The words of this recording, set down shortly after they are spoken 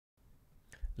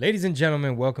Ladies and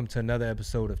gentlemen, welcome to another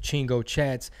episode of Chingo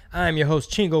Chats. I'm your host,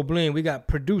 Chingo Bling. We got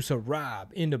producer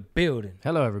Rob in the building.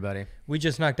 Hello, everybody. We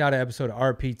just knocked out an episode of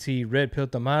RPT, Red Pill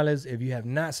Tamales. If you have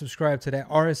not subscribed to that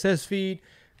RSS feed,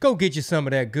 go get you some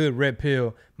of that good Red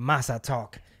Pill Masa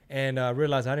talk. And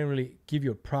realize I didn't really give you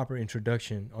a proper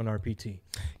introduction on RPT.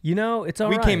 You know, it's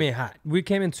all right. We came in hot. We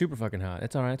came in super fucking hot.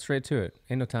 It's all right. Straight to it.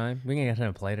 Ain't no time. We ain't got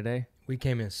time to play today. We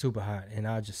came in super hot, and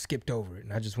I just skipped over it,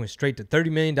 and I just went straight to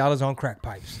 $30 million on crack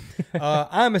pipes.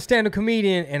 I'm a stand-up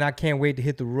comedian, and I can't wait to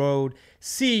hit the road,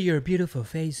 see your beautiful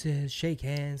faces, shake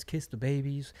hands, kiss the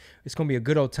babies. It's going to be a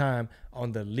good old time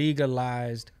on the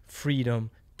Legalized Freedom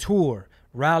Tour.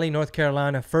 Raleigh, North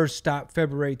Carolina, first stop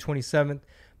February 27th.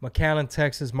 McAllen,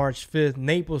 Texas, March 5th.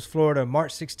 Naples, Florida,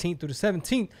 March 16th through the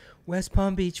 17th. West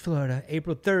Palm Beach, Florida,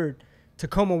 April 3rd.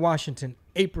 Tacoma, Washington,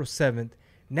 April 7th.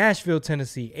 Nashville,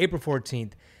 Tennessee, April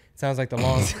 14th. Sounds like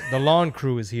the lawn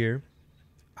crew is here.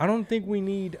 I don't think we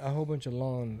need a whole bunch of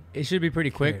lawn. It should be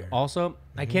pretty quick. care. Also,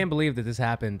 I can't believe that this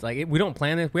happened. Like, we don't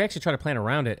plan this. We actually try to plan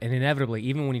around it. And inevitably,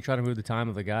 even when you try to move the time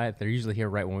of the guy, they're usually here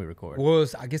right when we record. Well,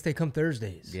 I guess they come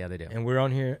Thursdays. Yeah, they do. And we're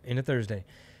on here in a Thursday.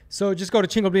 So just go to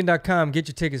chingobling.com. Get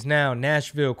your tickets now.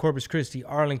 Nashville, Corpus Christi,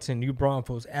 Arlington, New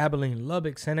Braunfels, Abilene,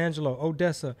 Lubbock, San Angelo,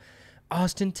 Odessa,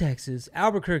 Austin, Texas,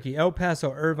 Albuquerque, El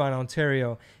Paso, Irvine,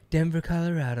 Ontario, Denver,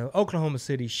 Colorado, Oklahoma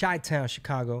City, Chi-Town,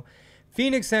 Chicago,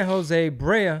 Phoenix, San Jose,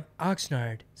 Brea,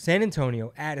 Oxnard, San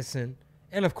Antonio, Addison,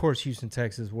 and of course Houston,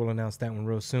 Texas. We'll announce that one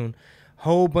real soon.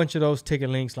 Whole bunch of those ticket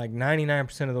links, like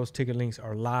 99% of those ticket links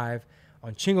are live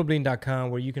on chingobling.com,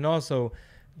 where you can also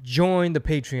join the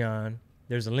Patreon.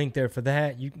 There's a link there for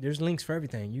that. There's links for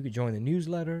everything. You could join the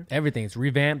newsletter. Everything. It's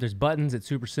revamped. There's buttons. It's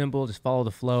super simple. Just follow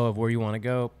the flow of where you want to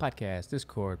go. Podcast,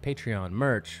 Discord, Patreon,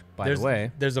 merch, by the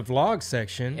way. There's a vlog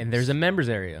section. And there's a members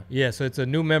area. Yeah, so it's a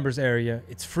new members area.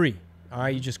 It's free. All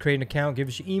right, you just create an account, give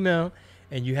us your email,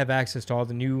 and you have access to all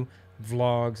the new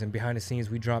vlogs and behind the scenes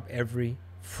we drop every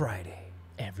Friday.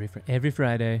 Every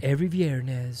Friday. Every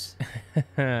viernes.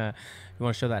 You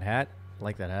want to show that hat? I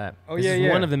like that hat. Oh, this yeah, is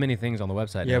yeah. one of the many things on the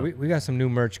website Yeah, now. we got some new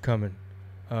merch coming.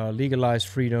 Legalized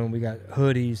Freedom. We got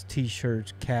hoodies,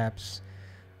 T-shirts, caps,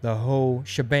 the whole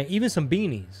shebang. Even some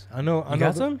beanies. I know. You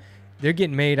got some? They're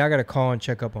getting made. I got to call and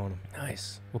check up on them.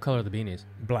 Nice. What color are the beanies?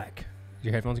 Black.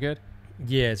 Your headphones good?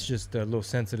 Yeah, it's just a little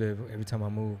sensitive every time I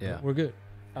move. Yeah. But we're good.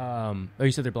 Oh,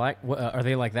 you said they're black? What, are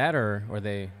they like that or are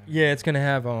they? Yeah, it's gonna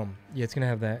have it's gonna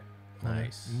have that.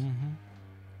 Nice. Mm-hmm.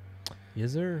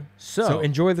 Yes, sir. So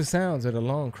enjoy the sounds of the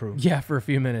lawn crew. Yeah, for a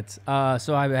few minutes.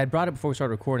 So I had brought it before we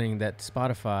started recording that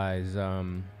Spotify's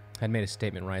had made a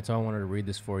statement, right? So I wanted to read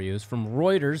this for you. It's from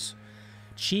Reuters.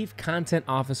 Chief Content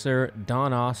Officer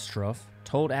Don Ostroff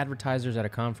told advertisers at a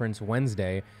conference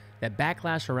Wednesday that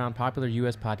backlash around popular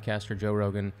U.S. podcaster Joe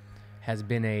Rogan has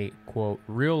been a, quote,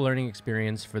 real learning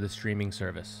experience for the streaming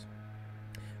service.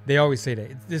 They always say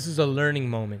that. This is a learning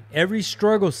moment. Every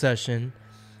struggle session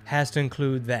has to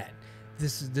include that.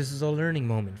 This is a learning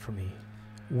moment for me.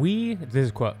 This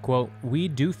is quote, we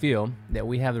do feel that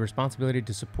we have the responsibility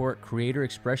to support creator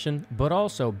expression, but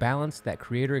also balance that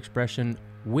creator expression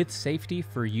with safety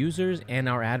for users and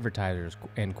our advertisers,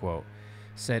 end quote,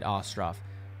 said Ostroff.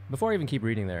 Before I even keep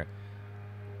reading there,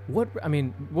 what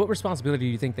responsibility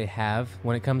do you think they have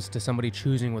when it comes to somebody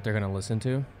choosing what they're going to listen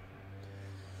to?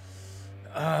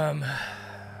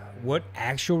 What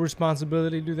actual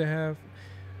responsibility do they have?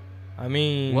 I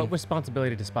mean, what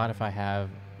responsibility does Spotify have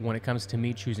when it comes to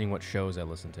me choosing what shows I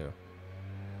listen to?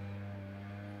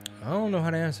 I don't know how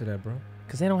to answer that, bro.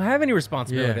 Because they don't have any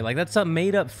responsibility. Yeah. Like, that's some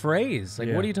made-up phrase. Like,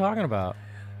 Yeah. What are you talking about?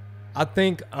 I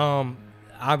think,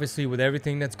 obviously, with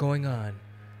everything that's going on,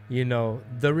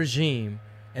 the regime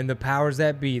and the powers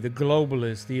that be, the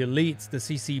globalists, the elites, the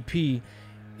CCP,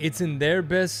 it's in their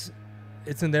best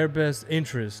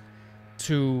interest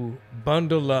to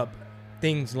bundle up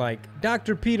things like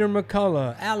Dr. Peter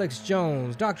McCullough, Alex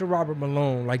Jones, Dr. Robert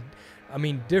Malone,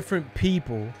 different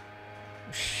people.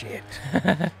 Shit.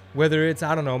 Whether it's,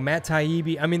 I don't know, Matt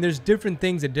Taibbi. There's different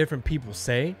things that different people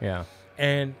say. Yeah.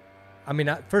 And,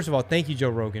 first of all, thank you,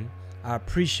 Joe Rogan. I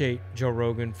appreciate Joe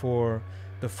Rogan for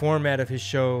the format of his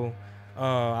show.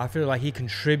 I feel like he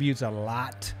contributes a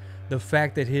lot. The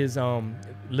fact that his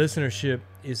listenership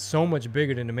is so much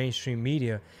bigger than the mainstream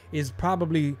media is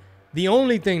probably the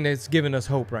only thing that's giving us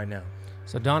hope right now.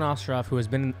 So Don Ostroff, who has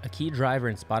been a key driver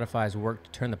in Spotify's work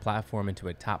to turn the platform into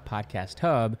a top podcast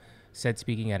hub, said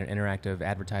speaking at an Interactive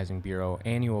Advertising Bureau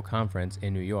annual conference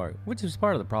in New York, which is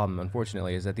part of the problem,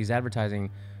 unfortunately, is that these advertising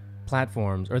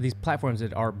platforms, or these platforms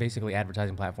that are basically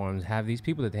advertising platforms, have these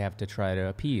people that they have to try to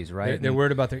appease, right? They're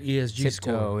worried about their ESG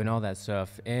score and all that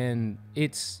stuff. And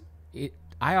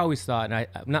I always thought, and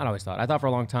I thought for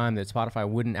a long time that Spotify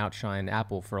wouldn't outshine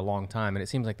Apple for a long time. And it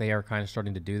seems like they are kind of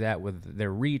starting to do that with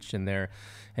their reach, and they're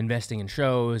investing in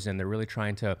shows, and they're really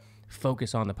trying to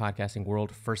focus on the podcasting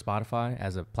world for Spotify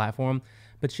as a platform.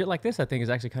 But shit like this, I think, is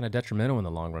actually kind of detrimental in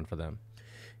the long run for them.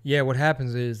 Yeah, what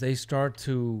happens is they start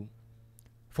to,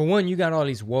 for one, you got all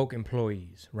these woke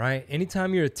employees, right?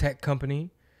 Anytime you're a tech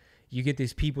company, you get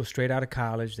these people straight out of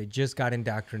college. They just got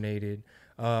indoctrinated.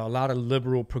 A lot of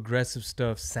liberal, progressive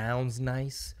stuff sounds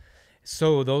nice.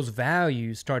 So those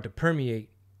values start to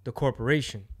permeate the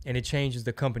corporation, and it changes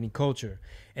the company culture.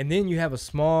 And then you have a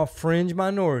small fringe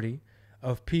minority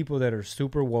of people that are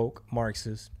super woke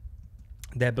Marxists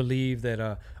that believe that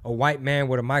a white man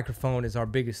with a microphone is our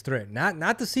biggest threat.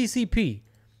 Not the CCP,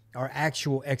 our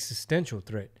actual existential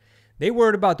threat. They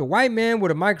worried about the white man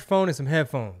with a microphone and some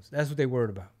headphones. That's what they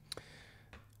worried about.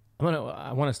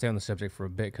 I want to stay on the subject for a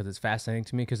bit because it's fascinating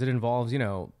to me, because it involves,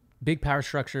 big power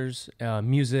structures,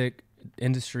 music,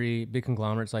 industry, big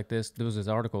conglomerates like this. There was this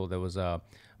article that was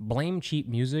blame cheap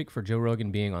music for Joe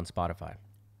Rogan being on Spotify.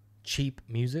 Cheap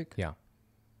music? Yeah.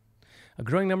 A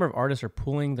growing number of artists are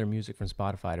pulling their music from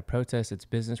Spotify to protest its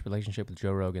business relationship with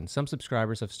Joe Rogan. Some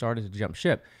subscribers have started to jump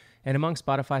ship. And among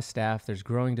Spotify staff, there's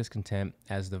growing discontent,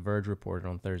 as The Verge reported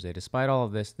on Thursday. Despite all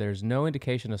of this, there's no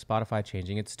indication of Spotify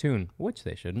changing its tune, which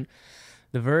they shouldn't.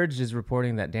 The Verge is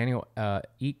reporting that Daniel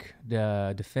Ek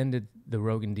defended the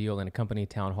Rogan deal in a company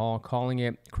town hall, calling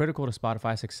it critical to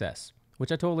Spotify's success,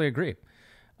 which I totally agree.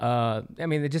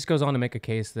 It just goes on to make a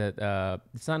case that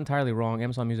it's not entirely wrong.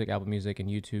 Amazon Music, Apple Music, and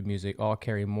YouTube Music all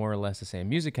carry more or less the same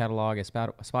music catalog as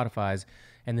Spotify's,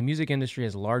 and the music industry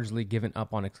has largely given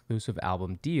up on exclusive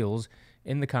album deals.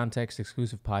 In the context,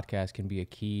 exclusive podcasts can be a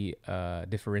key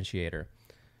differentiator.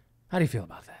 How do you feel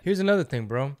about that? Here's another thing,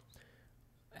 bro.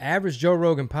 Average Joe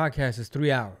Rogan podcast is 3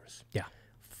 hours. Yeah.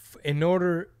 In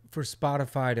order for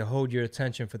Spotify to hold your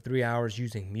attention for 3 hours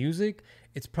using music,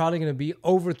 it's probably going to be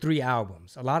over 3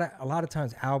 albums. A lot of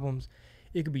times albums,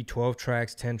 it could be 12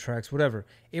 tracks, 10 tracks, whatever.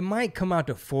 It might come out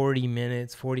to 40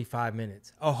 minutes, 45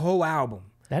 minutes, a whole album.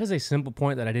 That is a simple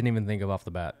point that I didn't even think of off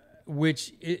the bat.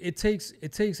 Which it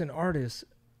takes an artist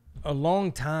a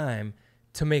long time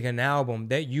to make an album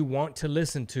that you want to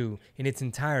listen to in its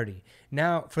entirety.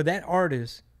 Now, for that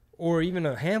artist, or even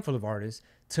a handful of artists,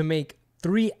 to make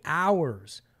 3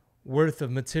 hours worth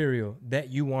of material that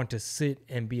you want to sit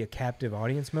and be a captive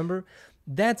audience member,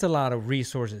 that's a lot of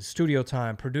resources, studio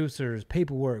time, producers,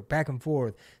 paperwork, back and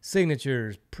forth,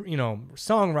 signatures,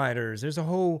 songwriters. There's a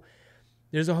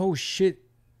whole shit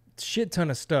ton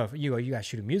of stuff. You got to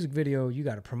shoot a music video, you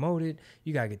got to promote it,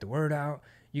 you got to get the word out,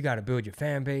 you got to build your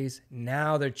fan base.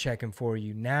 Now they're checking for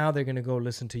you. Now they're going to go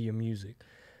listen to your music.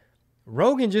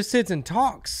 Rogan just sits and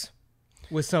talks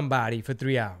with somebody for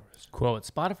 3 hours. Quote,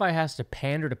 Spotify has to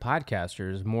pander to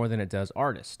podcasters more than it does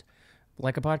artists.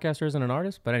 Like a podcaster isn't an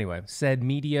artist? But anyway, said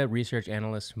media research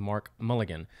analyst Mark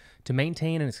Mulligan. To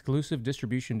maintain an exclusive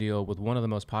distribution deal with one of the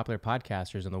most popular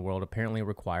podcasters in the world apparently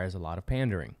requires a lot of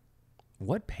pandering.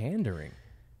 What pandering?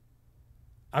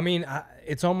 I mean,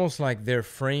 it's almost like they're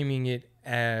framing it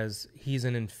as he's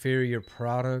an inferior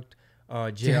product.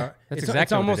 Yeah, that's exactly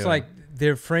it's almost like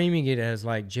they're framing it as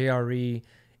like JRE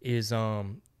is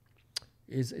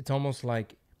it's almost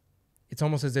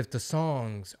as if the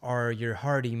songs are your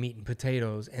hearty meat and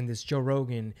potatoes, and this Joe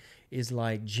Rogan is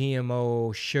like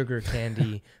GMO sugar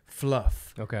candy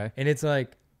fluff. Okay. And it's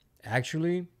like,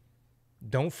 actually,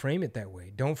 don't frame it that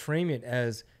way. Don't frame it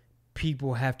as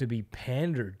people have to be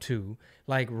pandered to,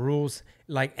 like rules,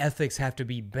 like ethics have to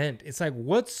be bent. It's like,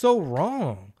 what's so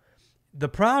wrong? The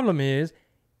problem is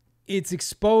it's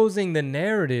exposing the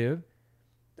narrative.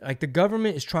 Like the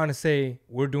government is trying to say,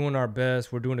 we're doing our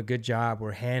best. We're doing a good job.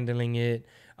 We're handling it.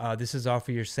 This is all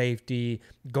for your safety.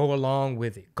 Go along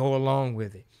with it. Go along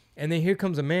with it. And then here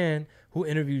comes a man who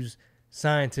interviews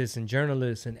scientists and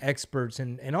journalists and experts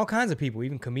and all kinds of people,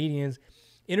 even comedians,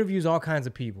 interviews all kinds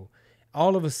of people.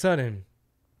 All of a sudden,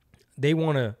 they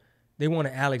want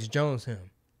to Alex Jones him.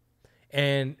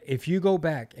 And if you go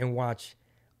back and watch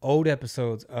old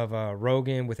episodes of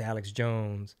Rogan with Alex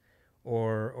Jones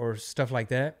or stuff like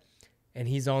that, and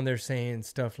he's on there saying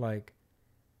stuff like,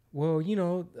 well,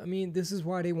 this is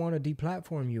why they want to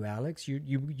deplatform you, Alex.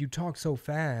 You talk so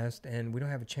fast, and we don't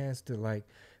have a chance to like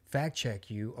fact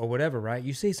check you or whatever, right?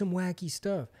 You say some wacky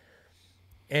stuff,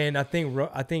 and I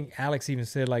think Alex even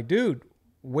said like, dude,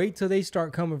 wait till they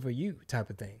start coming for you,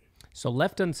 type of thing. So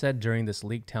left unsaid during this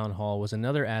leaked town hall was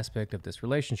another aspect of this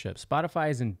relationship. Spotify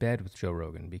is in bed with Joe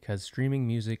Rogan because streaming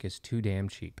music is too damn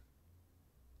cheap.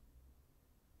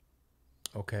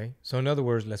 Okay. So in other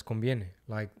words, les conviene.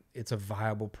 Like, it's a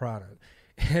viable product.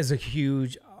 It has a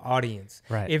huge audience.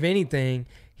 Right. If anything,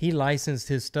 he licensed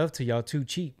his stuff to y'all too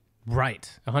cheap.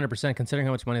 Right. 100%, considering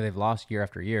how much money they've lost year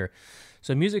after year.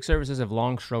 So music services have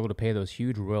long struggled to pay those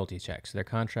huge royalty checks their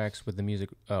contracts with the music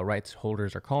rights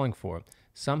holders are calling for.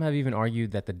 Some have even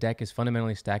argued that the deck is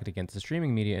fundamentally stacked against the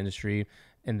streaming media industry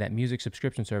and that music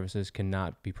subscription services can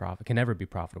never be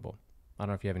profitable. I don't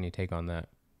know if you have any take on that.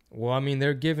 Well, I mean,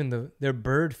 they're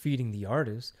bird feeding the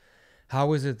artists.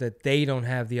 How is it that they don't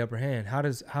have the upper hand? How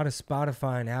does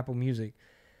Spotify and Apple Music,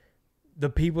 the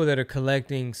people that are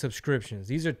collecting subscriptions,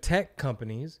 these are tech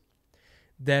companies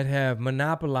that have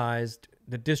monopolized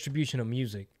the distribution of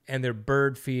music, and they're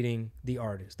bird feeding the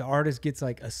artist. The artist gets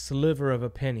like a sliver of a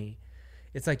penny.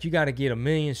 It's like you got to get 1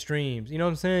 million streams. You know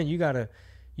what I'm saying? You got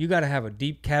to have a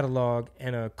deep catalog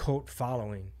and a cult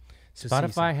following.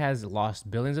 Spotify has lost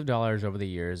billions of dollars over the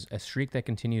years, a streak that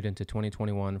continued into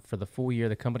 2021. For the full year,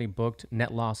 the company booked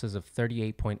net losses of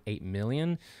 $38.8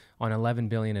 million on $11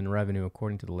 billion in revenue,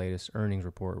 according to the latest earnings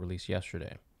report released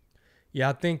yesterday. Yeah,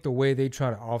 I think the way they try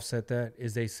to offset that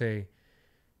is they say,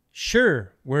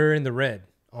 sure, we're in the red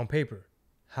on paper.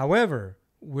 However,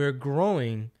 we're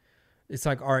growing. It's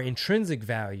like our intrinsic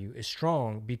value is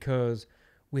strong because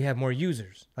we have more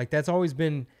users. Like that's always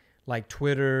been like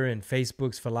Twitter and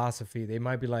Facebook's philosophy. They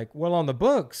might be like, well, on the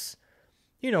books,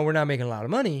 we're not making a lot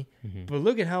of money, but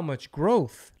look at how much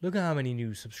growth. Look at how many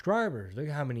new subscribers. Look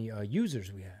at how many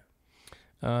users we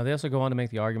have. They also go on to make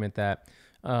the argument that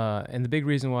and the big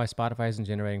reason why Spotify isn't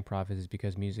generating profits is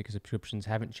because music subscriptions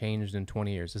haven't changed in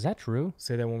 20 years. Is that true?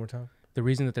 Say that one more time. The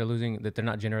reason that they're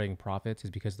not generating profits is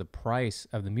because the price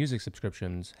of the music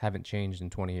subscriptions haven't changed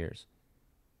in 20 years.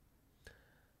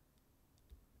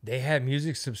 They had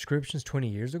music subscriptions 20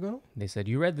 years ago? They said,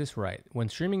 you read this right. When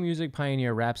streaming music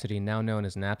pioneer Rhapsody, now known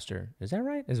as Napster. Is that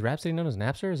right? Is Rhapsody known as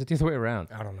Napster or is it the other way around?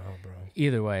 I don't know, bro.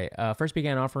 Either way, first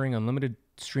began offering unlimited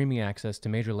streaming access to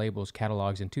major labels'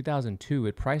 catalogs in 2002.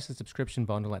 It priced the subscription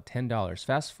bundle at $10.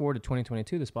 Fast forward to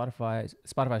 2022, the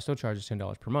Spotify still charges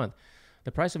 $10 per month.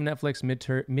 The price of Netflix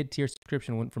mid-tier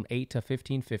subscription went from $8 to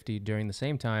 $15.50 during the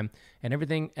same time, and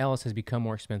everything else has become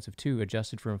more expensive too.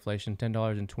 Adjusted for inflation,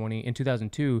 $10 in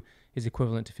 2002 is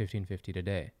equivalent to $15.50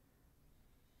 today.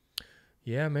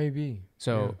 Yeah, maybe.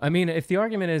 So, yeah. I mean, if the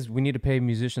argument is we need to pay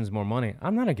musicians more money,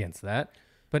 I'm not against that.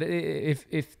 But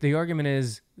if the argument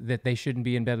is that they shouldn't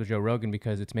be in bed with Joe Rogan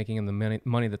because it's making them the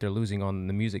money that they're losing on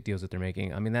the music deals that they're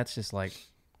making, I mean, that's just like,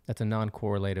 that's a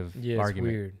non-correlative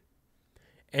argument. It's weird.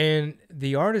 And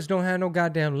the artists don't have no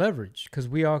goddamn leverage because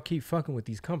we all keep fucking with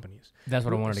these companies. That's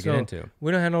what I wanted to get into. We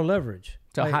don't have no leverage.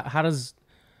 So like, how does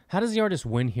the artist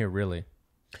win here, really?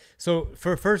 So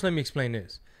first, let me explain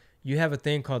this. You have a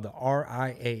thing called the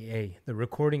RIAA, the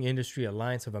Recording Industry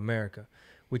Alliance of America,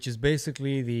 which is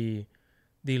basically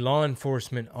the law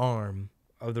enforcement arm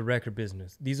of the record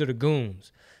business. These are the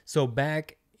goons. So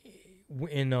back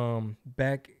in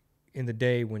the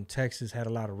day when Texas had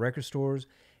a lot of record stores,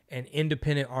 and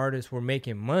independent artists were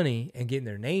making money and getting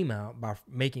their name out by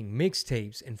making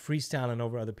mixtapes and freestyling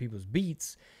over other people's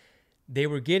beats, they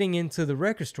were getting into the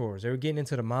record stores. They were getting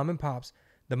into the mom and pops.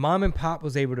 The mom and pop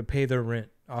was able to pay their rent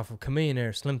off of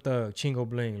Chamillionaire, Slim Thug, Chingo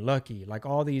Bling, Lucky, like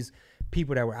all these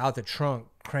people that were out the trunk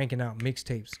cranking out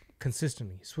mixtapes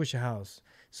consistently, Swisher House,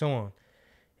 so on.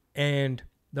 And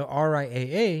the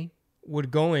RIAA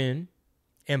would go in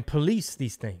and police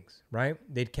these things, right?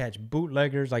 They'd catch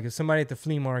bootleggers. Like if somebody at the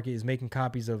flea market is making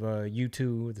copies of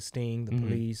U2, The Sting, The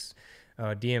Police,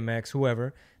 DMX,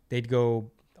 whoever, they'd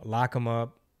go lock them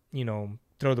up,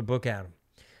 throw the book at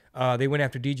them. They went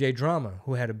after DJ Drama,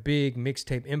 who had a big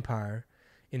mixtape empire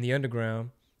in the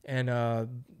underground, and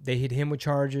they hit him with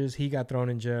charges. He got thrown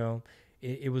in jail.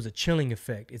 It was a chilling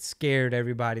effect. It scared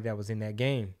everybody that was in that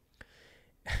game,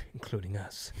 including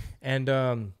us.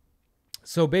 And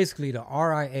so basically the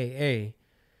RIAA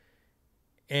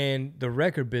and the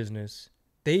record business,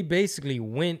 they basically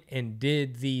went and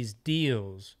did these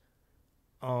deals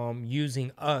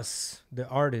using us, the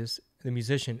artist, the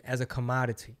musician, as a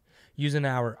commodity, using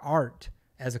our art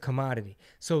as a commodity.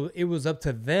 So it was up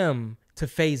to them to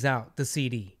phase out the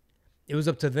CD. It was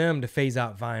up to them to phase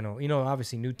out vinyl.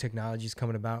 Obviously new technologies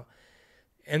coming about.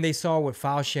 And they saw what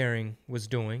file sharing was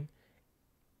doing.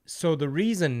 So the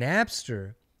reason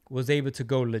Napster was able to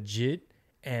go legit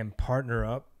and partner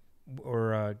up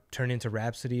or turn into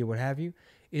Rhapsody or what have you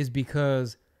is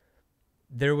because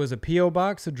there was a P.O.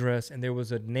 box address and there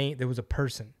was a name, there was a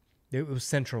person. It was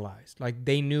centralized. Like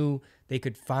they knew they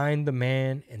could find the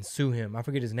man and sue him. I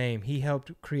forget his name. He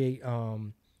helped create, I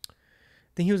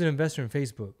think he was an investor in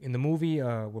Facebook. In the movie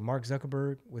with Mark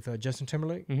Zuckerberg with Justin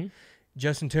Timberlake,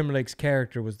 Justin Timberlake's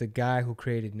character was the guy who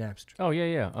created Napster. Oh,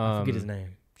 yeah. I forget his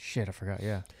name. Shit, I forgot,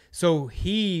 yeah. So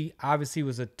he obviously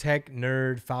was a tech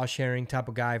nerd, file sharing type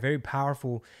of guy, very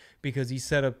powerful because he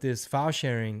set up this file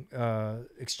sharing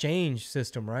exchange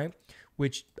system, right?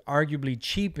 Which arguably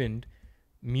cheapened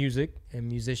music and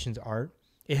musicians' art.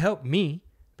 It helped me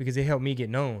because it helped me get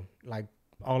known. Like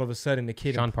all of a sudden the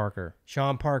kid... Sean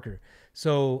Parker.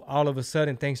 So all of a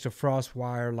sudden, thanks to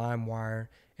FrostWire, LimeWire,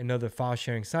 and other file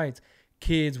sharing sites,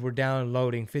 kids were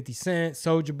downloading 50 Cent,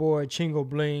 Soulja Boy, Chingo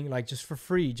Bling, like just for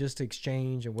free, just to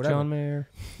exchange or whatever. John Mayer.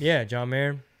 Yeah, John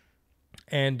Mayer.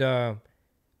 And,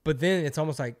 but then it's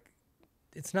almost like,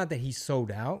 it's not that he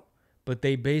sold out, but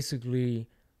they basically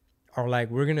are like,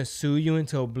 we're going to sue you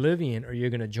into oblivion or you're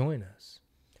going to join us.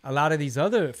 A lot of these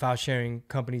other file sharing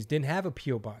companies didn't have a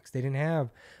PO box. They didn't have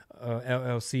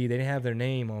LLC. They didn't have their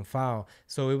name on file.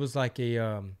 So it was like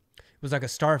a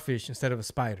starfish instead of a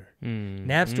spider.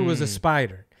 Napster was a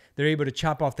spider. They're able to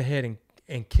chop off the head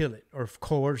and kill it or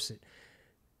coerce it.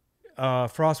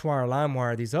 FrostWire,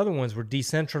 LimeWire, these other ones were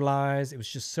decentralized. It was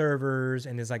just servers,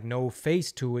 and there's like no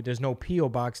face to it. There's no PO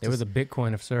box. It was a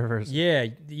Bitcoin of servers. Yeah,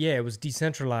 it was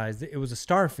decentralized. It was a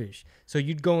starfish. So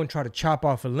you'd go and try to chop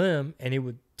off a limb, and it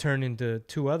would turn into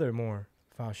 2 other more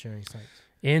file sharing sites.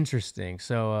 Interesting.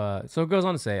 So it goes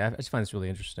on to say, I just find this really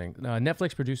interesting.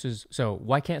 Netflix produces, so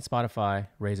why can't Spotify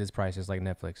raise its prices like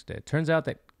Netflix did? Turns out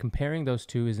that comparing those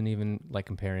two isn't even like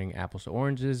comparing apples to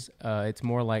oranges. It's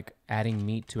more like adding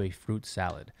meat to a fruit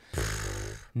salad.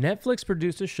 Netflix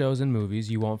produces shows and movies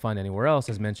you won't find anywhere else,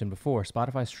 as mentioned before.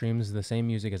 Spotify streams the same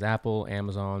music as Apple,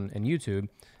 Amazon, and YouTube.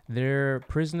 There's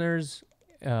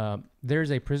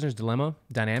a prisoner's dilemma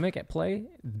dynamic at play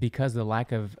because of the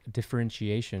lack of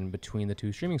differentiation between the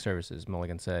two streaming services,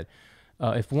 Mulligan said.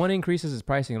 If one increases its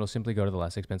pricing, it'll simply go to the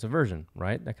less expensive version,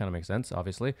 right? That kind of makes sense,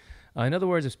 obviously. In other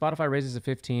words, if Spotify raises it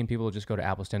 $15, people will just go to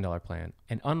Apple's $10 plan.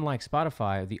 And unlike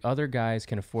Spotify, the other guys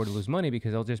can afford to lose money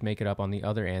because they'll just make it up on the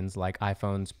other ends like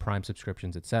iPhones, Prime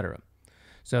subscriptions, etc.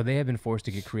 So they have been forced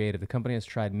to get creative. The company has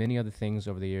tried many other things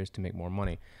over the years to make more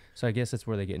money. So I guess that's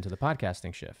where they get into the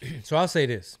podcasting shift. So I'll say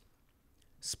this.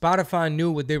 Spotify knew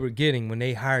what they were getting when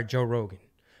they hired Joe Rogan.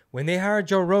 When they hired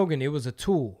Joe Rogan, it was a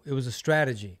tool. It was a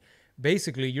strategy.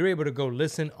 Basically, you're able to go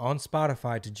listen on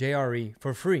Spotify to JRE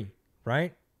for free,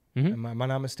 right? Mm-hmm. Am I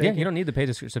not mistaken? Yeah, you don't need to pay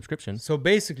the subscription. So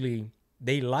basically,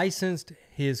 they licensed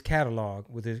his catalog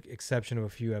with the exception of a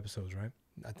few episodes, right?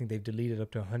 I think they've deleted up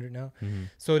to 100 now. Mm-hmm.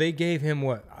 So they gave him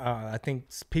what? I think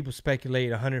people speculate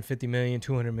 150 million,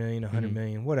 200 million, 100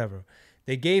 million, whatever.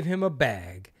 They gave him a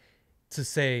bag to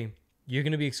say, you're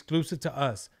going to be exclusive to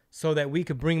us so that we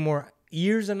could bring more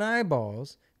ears and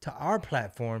eyeballs to our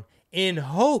platform in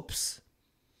hopes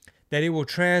that it will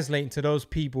translate into those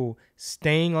people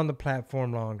staying on the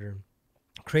platform longer,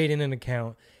 creating an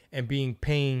account, and being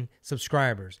paying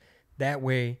subscribers. That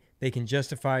way, they can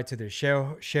justify it to their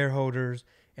shareholders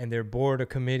and their board of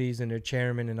committees and their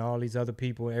chairman and all these other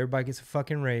people. Everybody gets a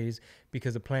fucking raise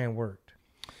because the plan worked.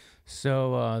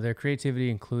 So their creativity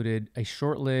included a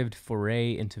short-lived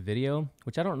foray into video,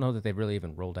 which I don't know that they've really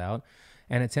even rolled out,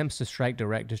 and attempts to strike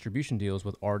direct distribution deals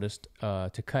with artists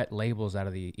to cut labels out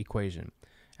of the equation.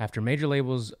 After major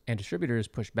labels and distributors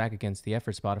pushed back against the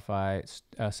effort, Spotify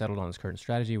settled on its current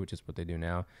strategy, which is what they do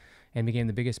now, and became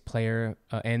the biggest player,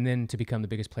 and then to become the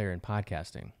biggest player in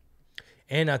podcasting.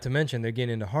 And not to mention, they're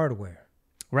getting into hardware.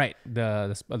 Right,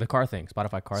 the car thing,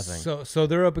 Spotify car thing. So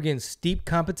they're up against steep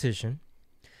competition.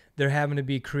 They're having to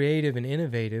be creative and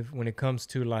innovative when it comes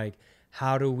to like,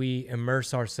 how do we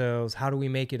immerse ourselves? How do we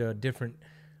make it a different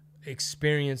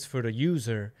experience for the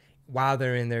user while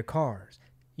they're in their cars?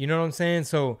 You know what I'm saying?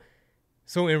 So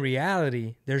in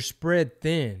reality, they're spread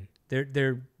thin.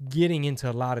 They're getting into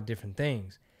a lot of different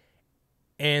things.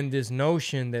 And this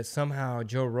notion that somehow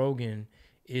Joe Rogan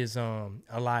is a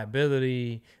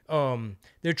liability,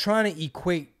 they're trying to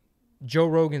equate Joe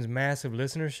Rogan's massive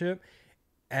listenership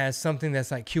as something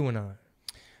that's like QAnon.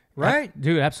 Right?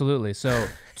 Dude, absolutely. So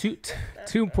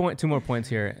two more points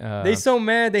here. They so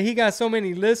mad that he got so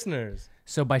many listeners.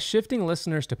 So by shifting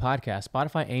listeners to podcasts,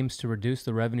 Spotify aims to reduce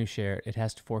the revenue share it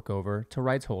has to fork over to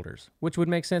rights holders, which would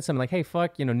make sense. I'm like, hey,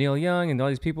 fuck, Neil Young and all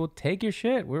these people, take your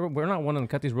shit. We're not wanting to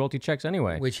cut these royalty checks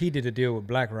anyway. Which he did a deal with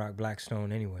BlackRock,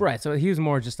 Blackstone anyway. Right, so he was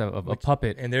more just a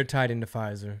puppet. And they're tied into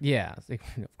Pfizer. Yeah,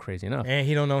 crazy enough. And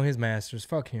he don't know his masters.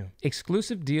 Fuck him.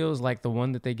 Exclusive deals like the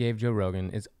one that they gave Joe Rogan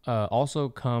is also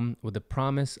come with the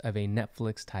promise of a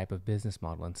Netflix type of business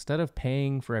model. Instead of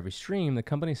paying for every stream, the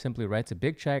company simply writes a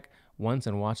big check once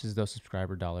and watches those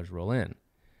subscriber dollars roll in.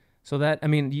 So that, I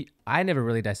mean, I never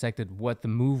really dissected what the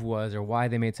move was or why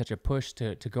they made such a push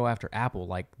to go after Apple,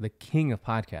 like the king of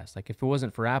podcasts. Like if it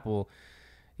wasn't for Apple,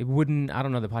 it wouldn't, I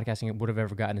don't know, the podcasting would have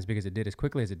ever gotten as big as it did, as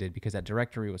quickly as it did, because that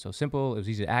directory was so simple. It was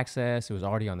easy to access. It was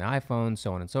already on the iPhone,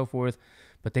 so on and so forth.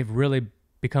 But they've really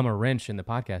become a wrench in the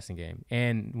podcasting game.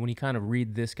 And when you kind of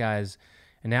read this guy's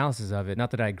analysis of it, not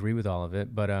that I agree with all of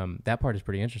it, but that part is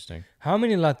pretty interesting. How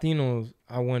many Latinos,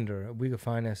 I wonder, we could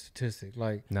find that statistic?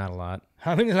 Like, Not a lot.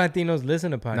 how many Latinos listen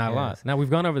to podcasts? Not a lot. Now,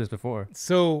 we've gone over this before.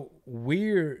 So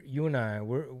you and I,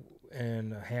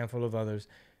 and a handful of others,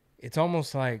 it's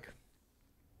almost like,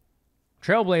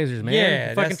 Trailblazers, man.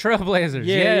 Yeah, Fucking trailblazers.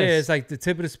 yeah, Yes. yeah, it's like the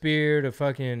tip of the spear, the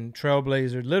fucking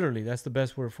trailblazer. Literally, that's the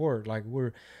best word for it. Like,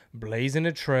 we're blazing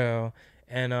a trail,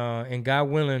 and God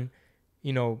willing,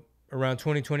 you know, around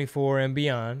 2024 and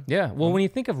beyond. Yeah. Well, when you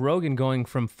think of Rogan going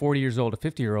from 40 years old to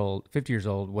 50 years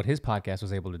old, what his podcast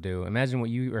was able to do, imagine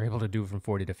what you are able to do from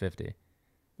 40 to 50.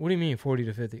 What do you mean 40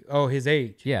 to 50? Oh, his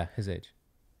age. Yeah, his age.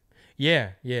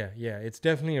 Yeah. It's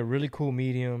definitely a really cool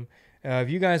medium.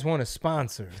 If you guys want to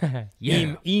sponsor,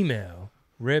 email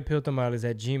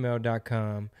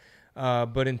redpilltamales@gmail.com.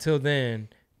 But until then,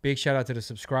 big shout out to the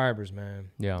subscribers, man.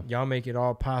 Yeah. Y'all make it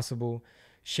all possible.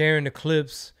 Sharing the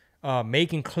clips,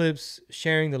 making clips,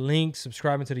 sharing the links,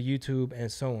 subscribing to the YouTube,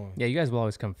 and so on. Yeah, you guys will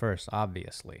always come first,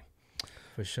 obviously.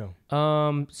 For sure.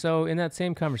 So in that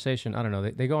same conversation, I don't know,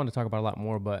 they go on to talk about a lot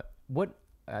more, but what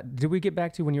did we get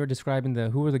back to when you were describing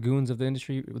who are the goons of the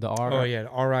industry? The RIAA.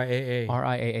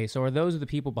 RIAA. So are those the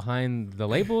people behind the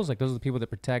labels? Like those are the people that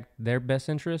protect their best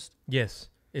interest? Yes.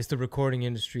 It's the Recording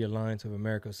Industry Alliance of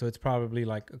America. So it's probably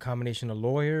like a combination of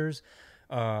lawyers,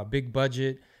 big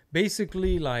budget,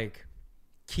 basically like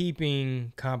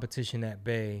keeping competition at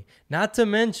bay. Not to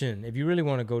mention, if you really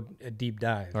want to go a deep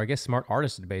dive. Or I guess smart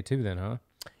artists at bay too then, huh?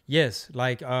 Yes.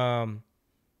 Like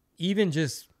even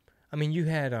just, I mean, you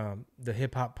had the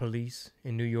hip hop police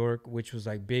in New York, which was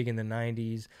like big in the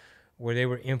 90s, where they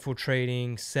were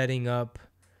infiltrating, setting up,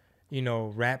 you know,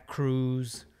 rap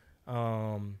crews,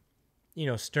 you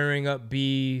know, stirring up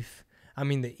beef. I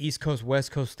mean, the East Coast,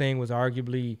 West Coast thing was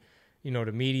arguably, you know,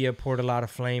 the media poured a lot of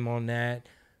flame on that.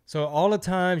 So all the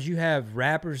times you have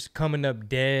rappers coming up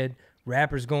dead,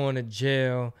 rappers going to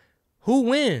jail. Who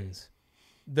wins?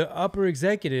 The upper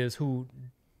executives who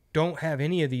don't have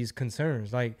any of these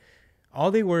concerns. Like, all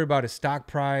they worry about is stock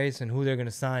price and who they're going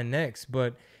to sign next.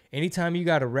 But anytime you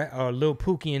got a Lil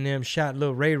Pookie in them, shot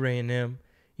Lil Ray Ray in them,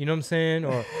 you know what I'm saying?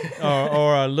 Or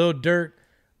a Lil Durk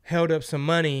held up some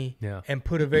money and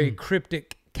put a very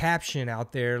cryptic caption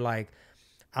out there like,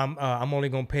 I'm only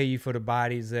going to pay you for the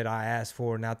bodies that I asked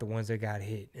for, not the ones that got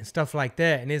hit and stuff like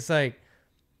that. And it's like,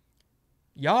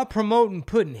 y'all promoting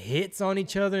putting hits on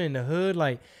each other in the hood.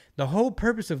 Like, the whole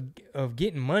purpose of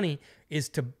getting money is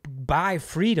to buy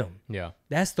freedom. Yeah.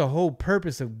 That's the whole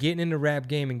purpose of getting in the rap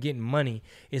game and getting money,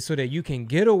 is so that you can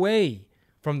get away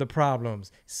from the problems,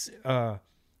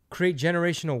 create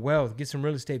generational wealth, get some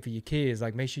real estate for your kids.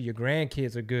 Like, make sure your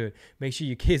grandkids are good. Make sure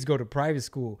your kids go to private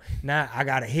school. Now I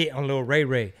got a hit on Lil Ray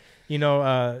Ray. You know,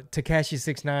 Tekashi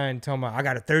 6ix9ine talking about I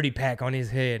got a 30-pack on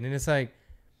his head. And it's like,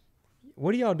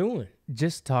 what are y'all doing?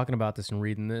 Just talking about this and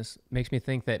reading this makes me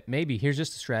think that maybe here's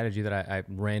just a strategy that I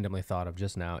randomly thought of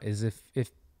just now, is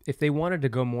if they wanted to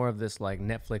go more of this like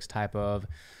Netflix type of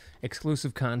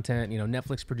exclusive content, you know,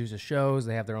 Netflix produces shows,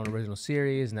 they have their own original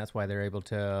series, and that's why they're able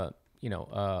to, you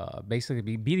know,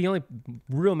 basically be the only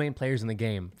real main players in the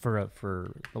game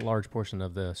for a large portion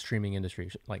of the streaming industry,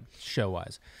 like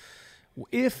show-wise.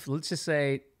 If, let's just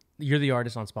say, you're the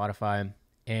artist on Spotify,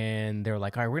 and they're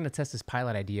like, all right, we're going to test this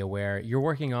pilot idea where you're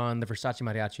working on the Versace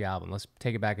Mariachi album. Let's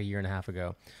take it back a year and a half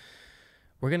ago.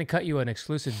 We're going to cut you an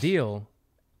exclusive deal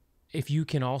if you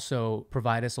can also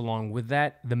provide us along with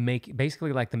that,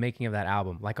 basically like the making of that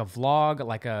album, like a vlog,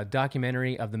 like a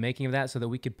documentary of the making of that, so that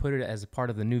we could put it as a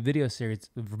part of the new video series,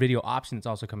 video option that's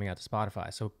also coming out to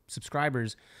Spotify. So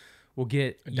subscribers will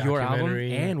get your album,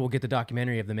 and we'll get the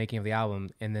documentary of the making of the album,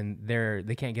 and then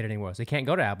they can't get it anywhere else. They can't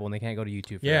go to Apple, and they can't go to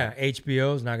YouTube. Yeah,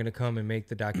 HBO's not going to come and make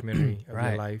the documentary of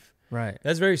your life. Right.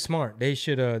 That's very smart. They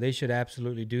should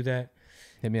absolutely do that.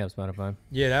 Hit me up, Spotify.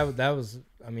 Yeah, that was.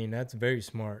 I mean, that's very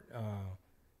smart.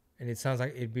 And it sounds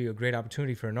like it'd be a great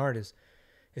opportunity for an artist,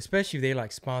 especially if they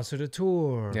like sponsor the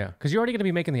tour. Yeah, because you're already going to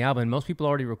be making the album, and most people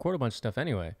already record a bunch of stuff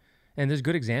anyway. And there's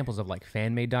good examples of like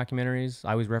fan-made documentaries.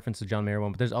 I always reference the John Mayer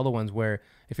one, but there's other ones where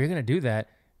if you're going to do that,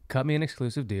 cut me an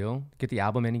exclusive deal, get the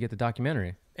album in, and get the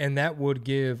documentary. And that would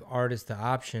give artists the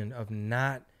option of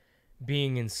not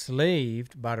being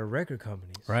enslaved by the record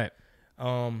companies. Right.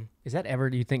 Is that ever,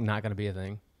 do you think, not going to be a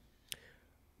thing?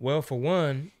 Well, for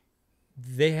one,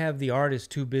 they have the artists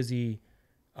too busy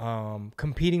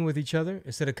competing with each other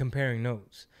instead of comparing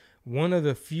notes. One of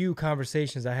the few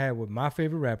conversations I had with my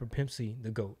favorite rapper, Pimp C,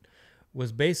 the GOAT,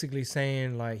 was basically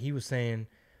saying, like, he was saying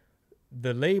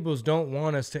the labels don't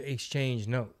want us to exchange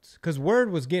notes, because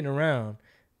word was getting around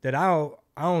that I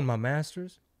own my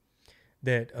masters,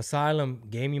 that Asylum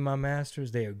gave me my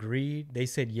masters. They agreed. They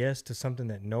said yes to something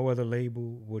that no other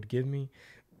label would give me.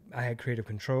 I had creative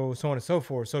control, so on and so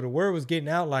forth. So the word was getting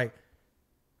out, like,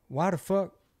 why the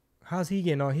fuck? How's he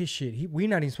getting all his shit? We're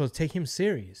not even supposed to take him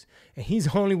serious. And he's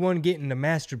the only one getting the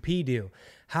Master P deal.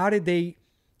 How did they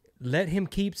let him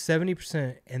keep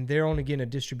 70% and they're only getting a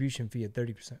distribution fee at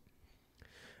 30%?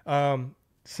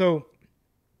 So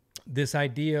this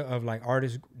idea of like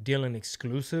artists dealing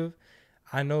exclusive,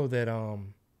 I know that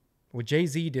well,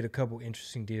 Jay-Z did a couple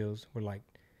interesting deals with like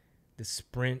the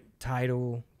Sprint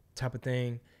title type of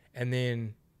thing. And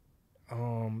then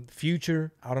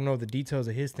Future, I don't know the details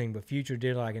of his thing, but Future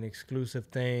did like an exclusive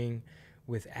thing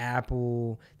with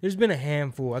Apple. There's been a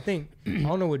handful. I think, I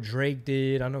don't know what Drake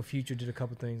did. I know Future did a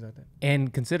couple things like that.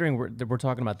 And considering we're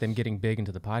talking about them getting big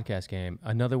into the podcast game,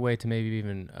 another way to maybe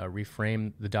even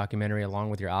reframe the documentary along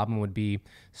with your album would be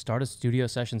start a studio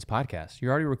sessions podcast.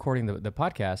 You're already recording the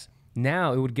podcast.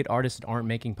 Now it would get artists that aren't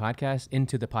making podcasts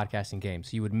into the podcasting game.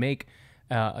 So you would make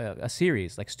a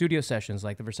series like studio sessions,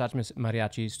 like the Versace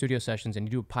Mariachi studio sessions, and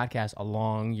you do a podcast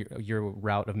along your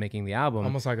route of making the album.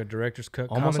 Almost like a director's cut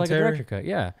Almost commentary. like a director cut,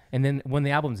 yeah. And then when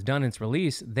the album's done and it's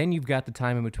released, then you've got the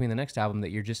time in between the next album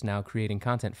that you're just now creating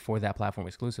content for that platform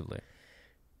exclusively.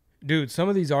 Dude, some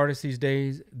of these artists these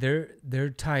days, they're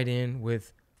tied in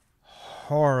with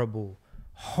horrible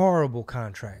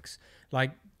contracts.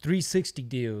 Like 360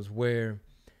 deals where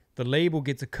the label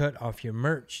gets a cut off your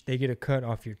merch. They get a cut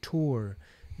off your tour.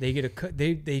 They get a cut.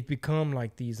 They've become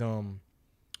like these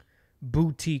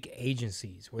boutique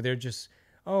agencies where they're just,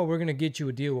 oh, we're gonna get you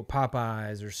a deal with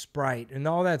Popeyes or Sprite, and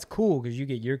all that's cool because you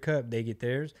get your cut, they get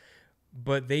theirs,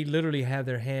 but they literally have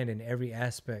their hand in every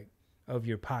aspect of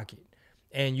your pocket,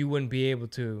 and you wouldn't be able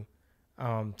to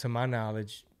my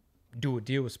knowledge, do a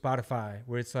deal with Spotify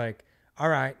where it's like, all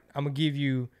right, I'm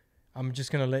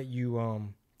just gonna let you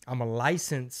I'm gonna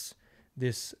license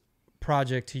this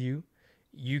project to you.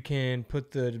 You can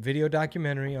put the video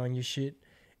documentary on your shit,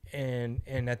 and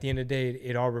at the end of the day,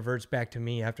 it all reverts back to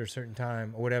me after a certain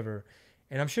time or whatever.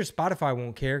 And I'm sure Spotify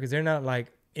won't care because they're not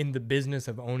like in the business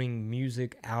of owning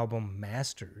music album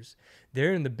masters.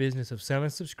 They're in the business of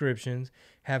selling subscriptions,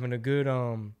 having a good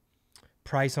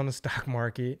price on the stock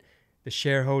market. The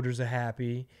shareholders are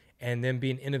happy, and then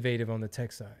being innovative on the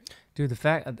tech side. Dude, the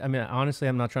fact, I mean, honestly,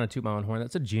 I'm not trying to toot my own horn.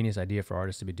 That's a genius idea for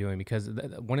artists to be doing, because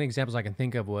one of the examples I can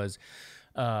think of was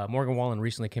Morgan Wallen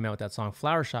recently came out with that song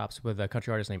Flower Shops with a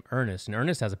country artist named Ernest. And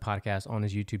Ernest has a podcast on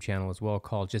his YouTube channel as well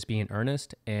called Just Being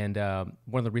Ernest. And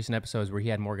one of the recent episodes where he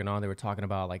had Morgan on, they were talking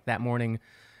about like that morning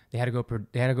they had to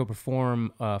go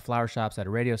perform Flower Shops at a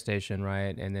radio station,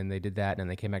 right? And then they did that, and then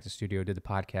they came back to the studio, did the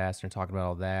podcast, and talking about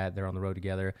all that. They're on the road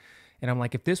together. And I'm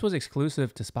like, if this was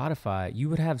exclusive to Spotify, you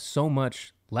would have so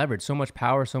much leverage, so much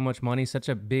power, so much money, such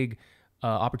a big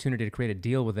opportunity to create a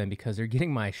deal with them, because they're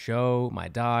getting my show, my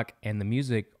doc, and the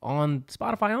music on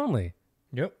Spotify only.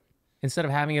 Yep. Instead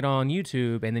of having it on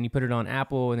YouTube, and then you put it on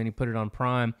Apple, and then you put it on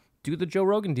Prime. Do the Joe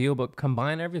Rogan deal, but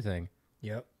combine everything.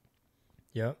 Yep.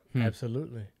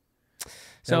 Absolutely.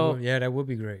 So that would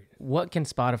be great. What can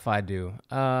Spotify do?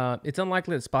 It's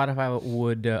unlikely that Spotify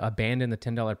would abandon the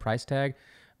 $10 price tag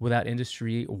without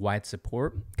industry-wide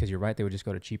support, because you're right, they would just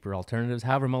go to cheaper alternatives.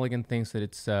 However, Mulligan thinks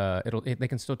that they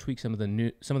can still tweak some of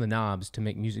the knobs to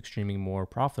make music streaming more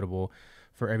profitable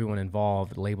for everyone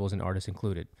involved, labels and artists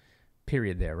included.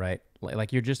 Period. There, right?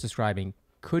 Like you're just describing.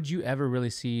 Could you ever really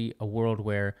see a world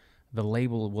where the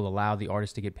label will allow the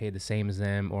artist to get paid the same as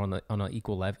them, or on an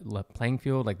equal playing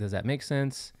field? Like, does that make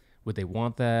sense? Would they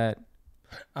want that?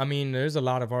 I mean, there's a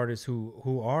lot of artists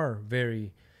who are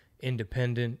very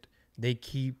independent. They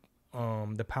keep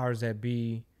the powers that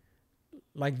be.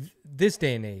 Like this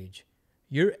day and age,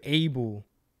 you're able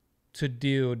to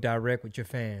deal direct with your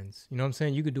fans. You know what I'm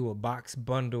saying? You could do a box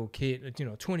bundle kit,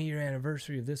 20-year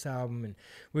anniversary of this album, and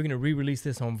we're going to re-release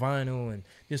this on vinyl, and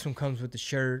this one comes with the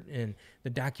shirt, and the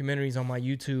documentaries on my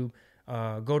YouTube,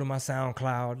 go to my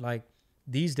SoundCloud. Like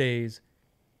these days,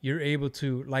 you're able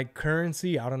to, like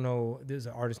Currency, I don't know, there's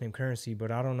an artist named Currency, but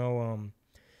I don't know,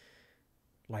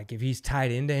 like if he's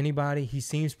tied into anybody. He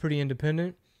seems pretty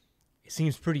independent. He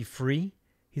seems pretty free.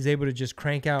 He's able to just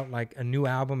crank out like a new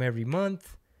album every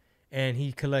month, and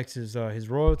he collects his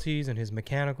royalties and his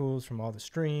mechanicals from all the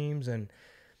streams, and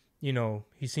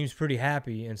he seems pretty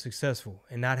happy and successful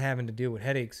and not having to deal with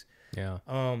headaches. Yeah.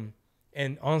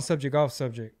 And on subject, off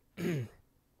subject,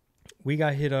 we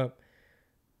got hit up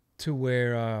to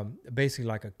where basically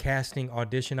like a casting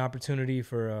audition opportunity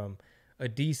for a a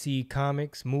DC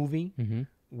Comics movie Mm-hmm.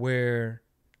 where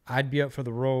I'd be up for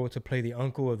the role to play the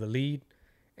uncle of the lead.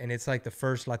 And it's like the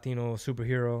first Latino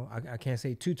superhero. I can't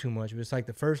say too much, but it's like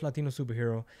the first Latino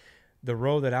superhero. The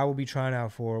role that I will be trying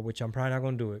out for, which I'm probably not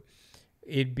going to do it,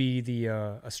 it'd be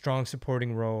a strong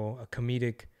supporting role, a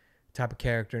comedic type of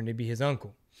character, and it'd be his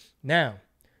uncle. Now,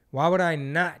 why would I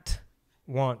not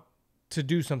want to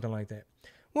do something like that?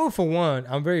 Well, for one,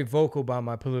 I'm very vocal about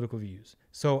my political views.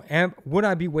 So would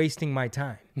I be wasting my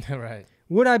time? Right.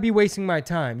 Would I be wasting my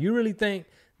time? You really think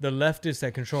the leftists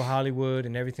that control Hollywood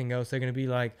and everything else, they're going to be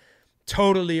like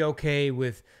totally okay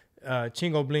with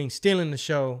Chingo Bling stealing the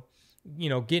show, you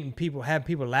know, having people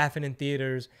laughing in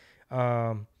theaters,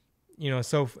 you know,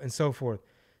 so forth.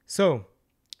 So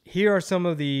here are some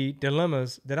of the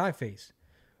dilemmas that I face.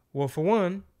 Well, for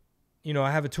one, you know,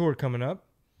 I have a tour coming up.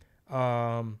 We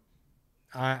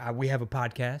have a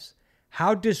podcast.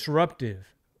 How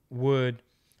disruptive would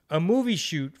a movie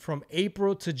shoot from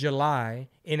April to July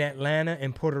in Atlanta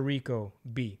and Puerto Rico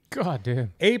be? God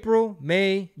damn. April,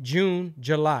 May, June,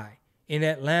 July in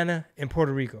Atlanta and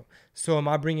Puerto Rico. So am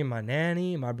I bringing my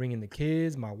nanny? Am I bringing the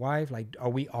kids, my wife? Like, are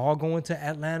we all going to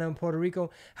Atlanta and Puerto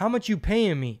Rico? How much you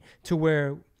paying me to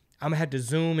where I'm going to have to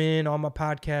zoom in on my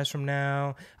podcast from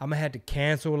now? I'm going to have to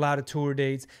cancel a lot of tour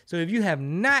dates. So if you have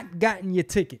not gotten your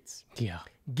tickets, Yeah.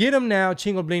 get them now,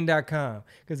 chingobling.com.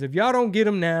 Because if y'all don't get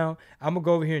them now, I'm going to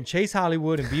go over here and chase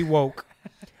Hollywood and be woke.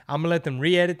 I'm going to let them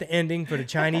re-edit the ending for the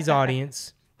Chinese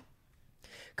audience.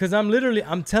 Because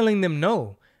I'm telling them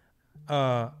no.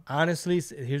 Honestly,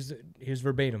 here's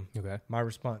verbatim. Okay. My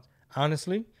response.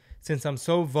 Honestly, since I'm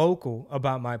so vocal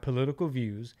about my political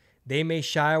views, they may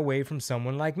shy away from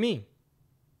someone like me.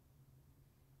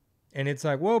 And it's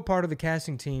like, well, part of the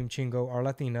casting team, Chingo, are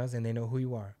Latinas, and they know who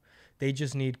you are. They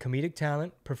just need comedic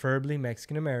talent, preferably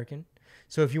Mexican-American.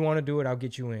 So if you want to do it, I'll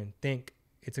get you in. Think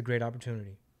it's a great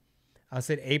opportunity. I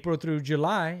said April through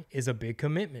July is a big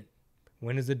commitment.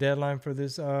 When is the deadline for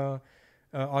this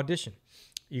audition?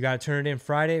 You got to turn it in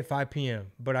Friday at 5 p.m.,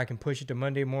 but I can push it to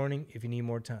Monday morning if you need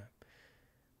more time.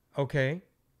 Okay.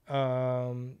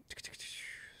 So,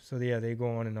 yeah, they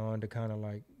go on and on to kind of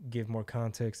like give more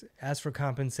context. As for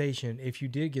compensation, if you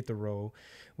did get the role,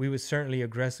 we would certainly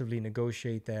aggressively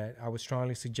negotiate that. I would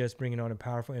strongly suggest bringing on a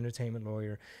powerful entertainment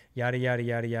lawyer, yada, yada,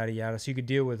 yada, yada, yada, so you could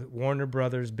deal with Warner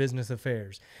Brothers business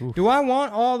affairs. Oof. Do I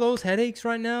want all those headaches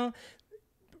right now?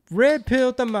 Red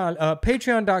Pill Tamales,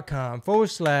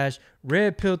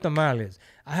 patreon.com/Red Pill Tamales.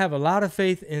 I have a lot of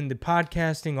faith in the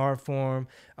podcasting art form.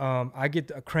 I get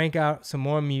to crank out some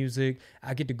more music.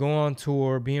 I get to go on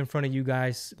tour, be in front of you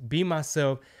guys, be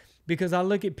myself. Because I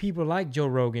look at people like Joe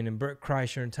Rogan and Bert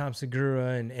Kreischer and Tom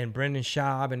Segura and Brendan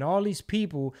Schaub and all these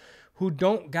people who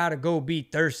don't got to go be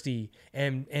thirsty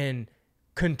and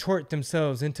contort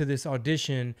themselves into this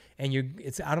audition, and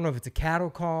I don't know if it's a cattle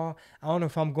call. I don't know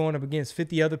if I'm going up against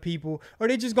 50 other people, or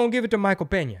they just gonna give it to Michael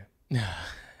Pena. You're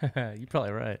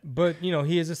probably right. But you know,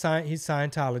 he's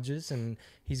Scientologist, and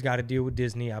he's got to deal with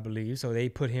Disney, I believe. So they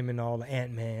put him in all the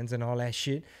Ant-Mans and all that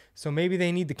shit. So maybe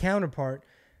they need the counterpart.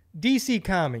 DC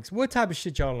Comics, what type of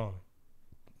shit y'all on?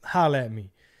 Holla at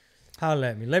me.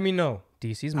 Let me know.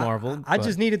 DC's Marvel. I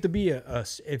just need it to be a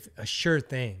sure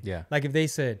thing. Yeah. Like if they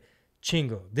said,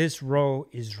 Chingo, this role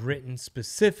is written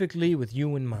specifically with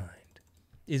you in mind.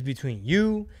 It's between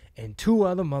you and 2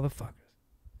 other motherfuckers.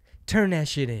 Turn that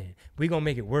shit in. We're going to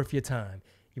make it worth your time.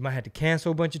 You might have to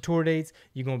cancel a bunch of tour dates.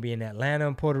 You're going to be in Atlanta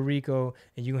and Puerto Rico,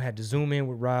 and you're going to have to zoom in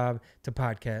with Rob to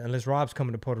podcast, unless Rob's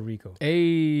coming to Puerto Rico. Hey.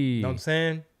 You know what I'm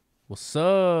saying? What's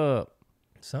up?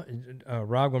 So,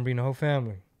 Rob going to bring the whole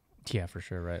family. Yeah, for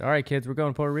sure, right. All right, kids, we're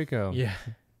going to Puerto Rico. Yeah.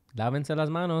 Lávense las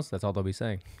manos. That's all they'll be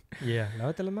saying. Yeah.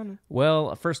 Lávate las manos.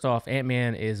 Well, first off,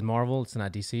 Ant-Man is Marvel. It's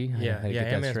not DC. Yeah,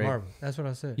 Ant-Man's Marvel. That's what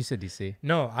I said. You said DC.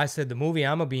 No, I said the movie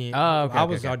I'm going to be in. Oh, okay, I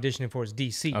was auditioning for is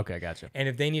DC. Okay, gotcha. And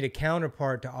if they need a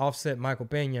counterpart to offset Michael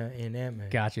Pena in Ant-Man.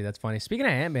 Gotcha. That's funny. Speaking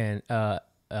of Ant-Man,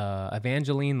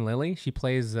 Evangeline Lilly, she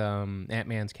plays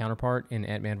Ant-Man's counterpart in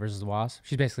Ant-Man versus the Wasp.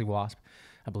 She's basically Wasp,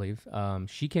 I believe.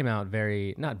 She came out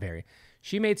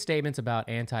she made statements about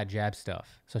anti-jab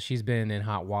stuff. So she's been in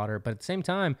hot water. But at the same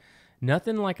time,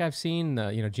 nothing like I've seen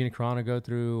Gina Carano go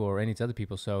through or any of these other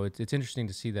people. So it's interesting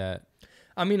to see that.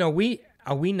 I mean, are we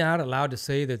not allowed to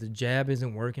say that the jab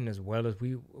isn't working as well as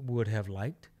we would have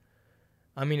liked?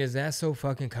 I mean, is that so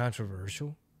fucking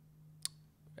controversial?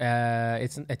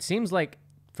 It seems like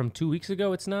from 2 weeks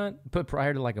ago it's not, but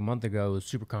prior to like a month ago it was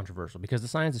super controversial because the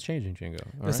science is changing,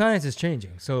 Chingo. Science is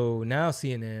changing. So now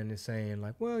CNN is saying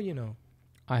like, well,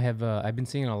 I've been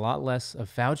seeing a lot less of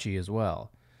Fauci as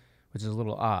well, which is a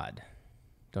little odd,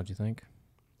 don't you think?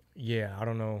 Yeah, I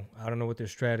don't know. I don't know what their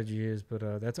strategy is, but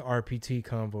that's an RPT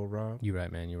convo, Rob. You're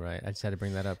right, man. You're right. I just had to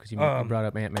bring that up because you brought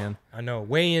up Ant-Man. I know.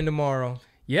 Weigh in tomorrow.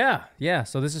 Yeah.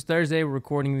 So this is Thursday. We're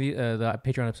recording the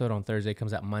Patreon episode on Thursday. It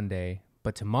comes out Monday.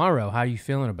 But tomorrow, how are you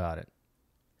feeling about it?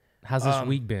 How's this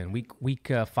week been?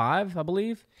 Week 5, I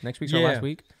believe. Next week's our last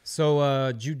week.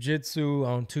 So jiu-jitsu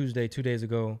on Tuesday, 2 days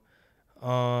ago.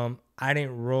 I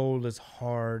didn't roll as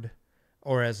hard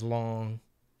or as long.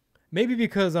 Maybe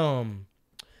because I'm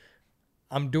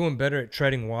doing better at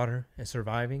treading water and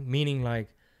surviving. Meaning like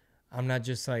I'm not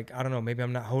just like, I don't know, maybe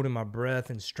I'm not holding my breath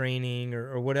and straining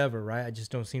or whatever, right? I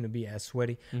just don't seem to be as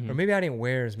sweaty. Or maybe I didn't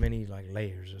wear as many like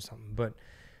layers or something. But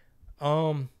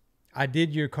I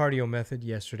did your cardio method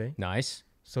yesterday. Nice.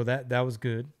 So that was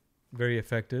good. Very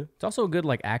effective. It's also a good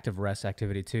like active rest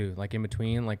activity too. Like in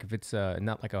between, like if it's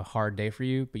not like a hard day for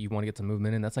you, but you want to get some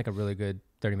movement in, that's like a really good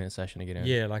 30-minute session to get in.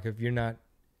 Yeah, like if you're not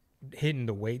hitting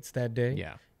the weights that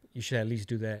day, you should at least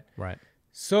do that. Right.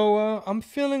 So I'm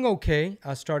feeling okay.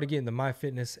 I started getting the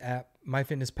MyFitness app,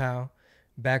 MyFitnessPal,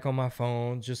 back on my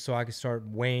phone just so I could start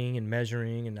weighing and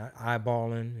measuring and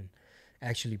eyeballing and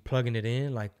actually plugging it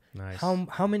in. Like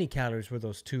how many calories were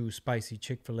those 2 spicy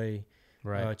Chick-fil-A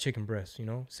chicken breasts,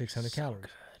 600 calories.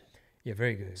 Good. Yeah,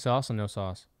 very good. Sauce or no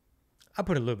sauce? I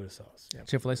put a little bit of sauce. Yeah.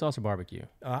 Chick-fil-A sauce or barbecue?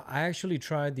 I actually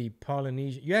tried the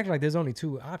Polynesian. You act like there's only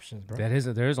 2 options, bro.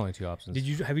 There is only 2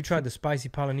 options. Have you tried the spicy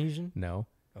Polynesian? No.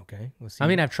 Okay. We'll see. I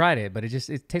mean, I've tried it, but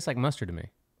it tastes like mustard to me.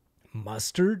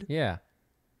 Mustard? Yeah.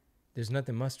 There's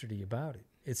nothing mustardy about it.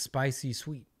 It's spicy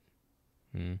sweet.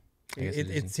 It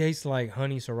It tastes like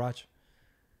honey sriracha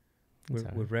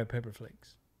with red pepper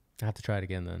flakes. I have to try it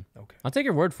again then. Okay. I'll take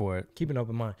your word for it. Keep an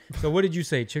open mind. So what did you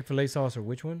say? Chick-fil-A sauce or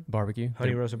which one? Barbecue.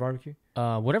 Honey roasted barbecue?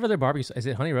 Whatever their barbecue. Is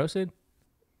it honey roasted?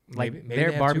 Like maybe their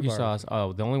they have barbecue 2 sauce.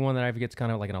 Oh, the only one that I ever get's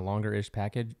kind of like in a longer-ish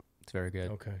package. It's very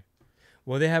good. Okay.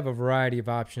 Well, they have a variety of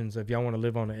options if y'all want to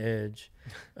live on the edge,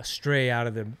 stray out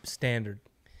of the standard.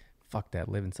 Fuck that.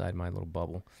 Live inside my little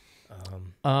bubble.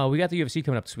 We got the UFC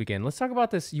coming up this weekend. Let's talk about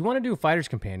this. You want to do a Fighter's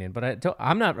Companion, but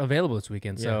I'm not available this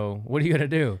weekend. Yeah. So what are you going to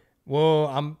do?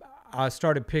 Well, I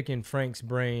started picking Frank's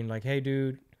brain. Like, hey,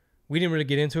 dude, we didn't really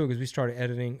get into it because we started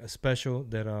editing a special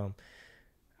that I'm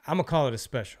going to call it a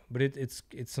special. But it's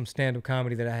some stand-up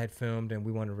comedy that I had filmed, and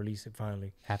we want to release it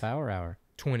finally. Half hour?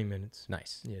 20 minutes.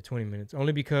 Nice. Yeah, 20 minutes.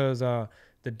 Only because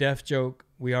the death joke,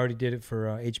 we already did it for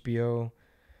HBO.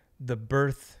 The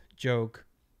birth joke,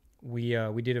 we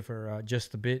did it for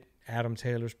Just a Bit, Adam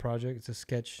Taylor's project. It's a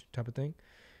sketch type of thing.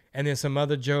 And then some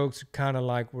other jokes kind of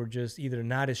like were just either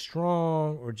not as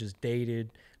strong or just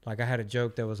dated. Like I had a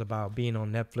joke that was about being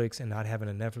on Netflix and not having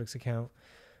a Netflix account.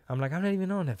 I'm like, I'm not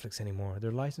even on Netflix anymore.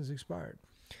 Their license expired.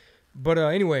 But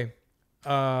anyway,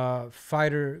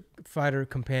 Fighter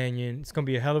Companion. It's going to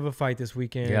be a hell of a fight this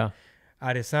weekend. Yeah.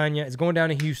 Adesanya. It's going down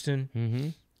to Houston.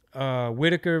 Mm-hmm.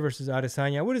 Whitaker versus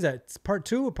Adesanya. What is that? It's part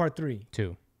 2 or part 3?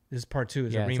 2. This is part 2.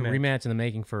 It's a rematch. It's a rematch in the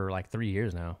making for like 3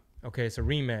 years now. Okay, it's a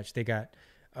rematch. They got...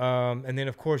 and then,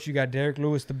 of course, you got Derek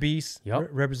Lewis, the Beast,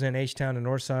 represent H-Town, the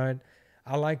North Side.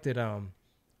 I liked it. I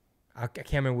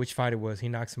can't remember which fight it was. He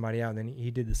knocked somebody out, and then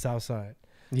he did the South Side.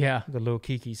 Yeah. The little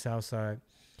Kiki South Side.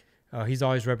 He's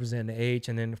always representing the H.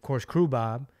 And then, of course, Crew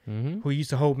Bob, who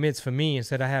used to hold mitts for me and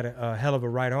said I had a hell of a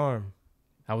right arm.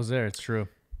 I was there. It's true.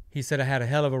 He said I had a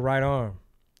hell of a right arm.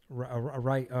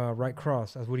 Right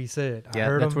cross. That's what he said. Yeah, I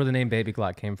heard that's him. Where the name Baby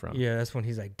Glock came from. Yeah, that's when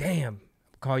he's like, damn,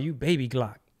 I'll call you Baby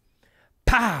Glock.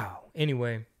 Pow!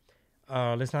 Anyway,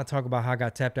 let's not talk about how I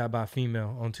got tapped out by a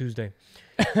female on Tuesday.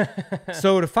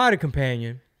 So the Fighter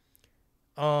Companion,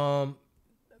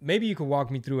 maybe you could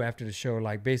walk me through after the show.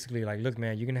 Like basically, like, look,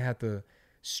 man, you're gonna have to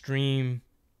stream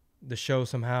the show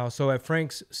somehow. So at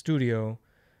Frank's studio,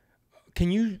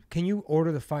 can you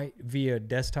order the fight via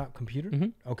desktop computer?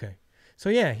 Mm-hmm. Okay. So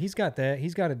yeah, he's got that.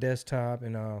 He's got a desktop,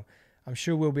 and I'm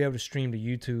sure we'll be able to stream to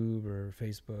YouTube or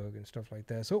Facebook and stuff like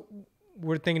that. So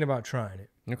we're thinking about trying it.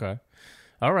 Okay.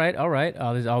 All right.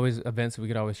 There's always events that we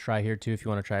could always try here too. If you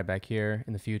want to try it back here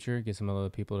in the future, get some other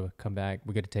people to come back.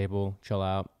 We get a table, chill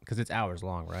out, because it's hours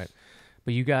long, right?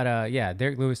 But you got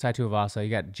Derek Lewis, Tai Tuivasa. You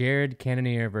got Jared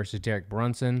Cannonier versus Derek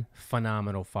Brunson.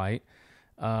 Phenomenal fight.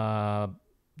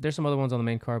 There's some other ones on the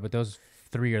main card, but those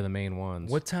 3 are the main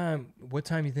ones. What time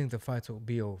you think the fights will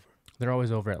be over? They're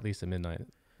always over at least at midnight,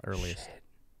 earliest.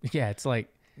 Shit. Yeah, it's like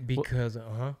because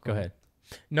Go ahead.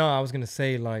 No, I was gonna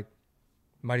say like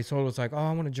Mighty Soul was like, oh,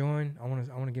 I want to join. I want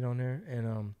to get on there,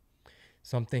 and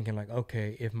so I'm thinking like,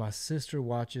 okay, if my sister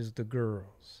watches the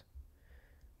girls,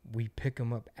 we pick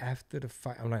them up after the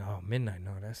fight. I'm like, oh, midnight.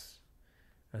 No, that's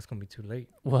gonna be too late.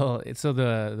 Well, so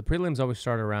the prelims always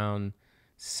start around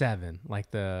 7, like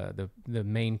the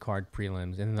main card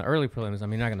prelims. And the early prelims, I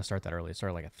mean, you're not going to start that early. It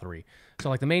started like at 3. So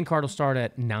like the main card will start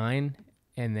at 9,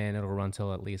 and then it'll run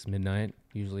till at least midnight.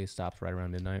 Usually it stops right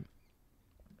around midnight.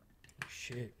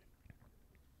 Shit.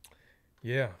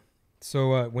 Yeah.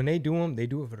 So when they do them, they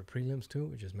do it for the prelims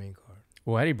too, or just main card?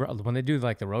 Well, when they do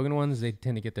like the Rogan ones, they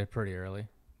tend to get there pretty early.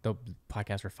 They'll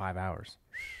podcast for 5 hours.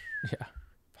 Yeah.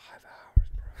 5 hours,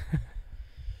 bro.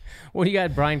 Well, you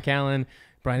got Brian Callen,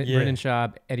 Brendan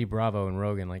Schaub, Eddie Bravo, and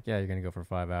Rogan. Like, yeah, you're going to go for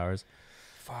 5 hours.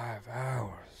 5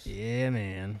 hours. Yeah,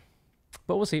 man.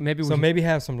 But we'll see. Maybe maybe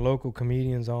have some local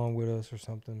comedians on with us or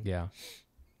something. Yeah.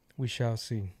 We shall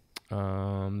see. The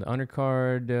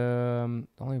undercard, the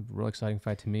only real exciting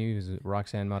fight to me was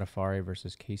Roxanne Modafferi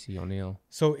versus Casey O'Neill.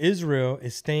 So Israel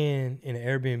is staying in an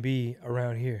Airbnb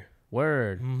around here.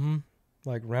 Word. Mm-hmm.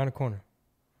 Like around the corner.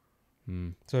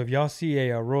 So if y'all see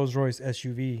a Rolls Royce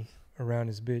SUV around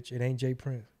this bitch, it ain't Jay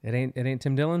Prince. It ain't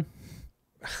Tim Dillon?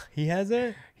 He has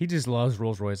that? He just loves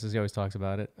Rolls Royces. He always talks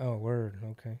about it. Oh, word.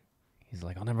 Okay. He's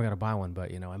like, I'm never going to buy one, but,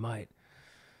 I might.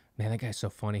 Man, that guy's so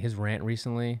funny. His rant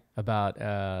recently about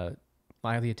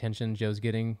all the attention Joe's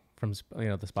getting from the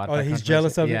Spotify. Oh, he's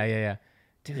jealous of it? Yeah.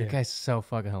 Dude, that guy's so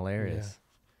fucking hilarious. Yeah.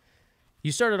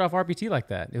 You started off RPT like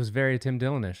that. It was very Tim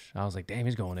Dillon-ish. I was like, damn,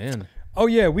 he's going in. Oh,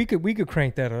 yeah, we could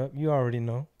crank that up. You already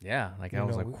know. Yeah, like I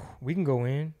was like... We can go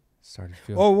in. Started to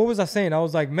feel... Oh, what was I saying? I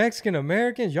was like,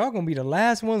 Mexican-Americans, y'all going to be the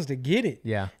last ones to get it.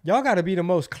 Yeah. Y'all got to be the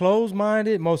most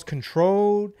closed-minded, most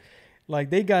controlled. Like,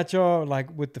 they got y'all,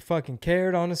 like, with the fucking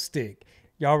carrot on a stick.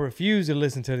 Y'all refuse to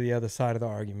listen to the other side of the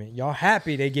argument. Y'all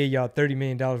happy they gave y'all $30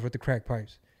 million worth of crack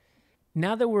pipes.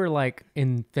 Now that we're, like,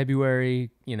 in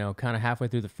February, kind of halfway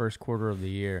through the first quarter of the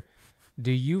year,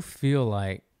 do you feel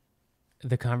like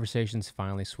the conversation's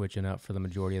finally switching up for the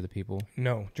majority of the people?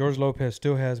 No. George Lopez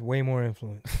still has way more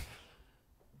influence.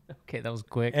 Okay, that was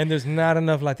quick. And there's not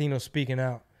enough Latinos speaking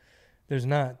out. There's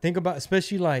not. Think about,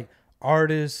 especially like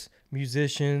artists,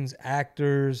 musicians,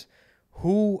 actors,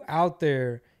 who out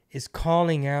there is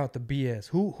calling out the BS?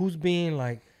 Who's being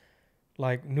like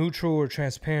neutral or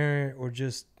transparent or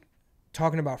just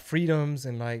talking about freedoms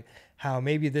and like how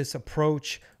maybe this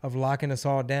approach of locking us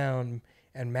all down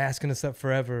and masking us up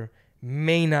forever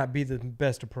may not be the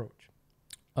best approach?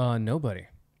 Nobody.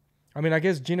 I mean, I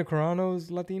guess Gina Carano's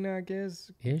Latina, I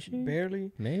guess. Is she?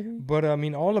 Barely. Maybe. But, I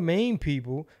mean, all the main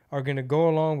people are going to go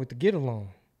along with the get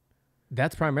along.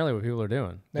 That's primarily what people are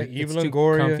doing. Like it's Eva too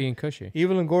Longoria, comfy and cushy.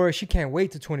 Eva Longoria, she can't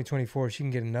wait to 2024. She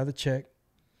can get another check.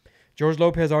 George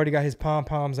Lopez already got his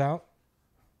pom-poms out.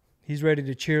 He's ready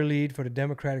to cheerlead for the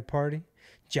Democratic Party.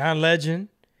 John Legend,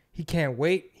 he can't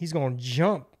wait. He's going to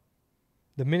jump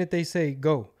the minute they say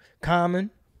go.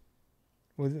 Common.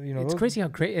 It's crazy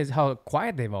how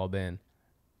quiet they've all been.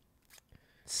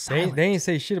 They ain't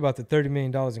say shit about the $30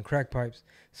 million in crack pipes.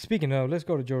 Speaking of, let's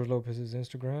go to George Lopez's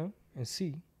Instagram and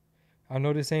see. I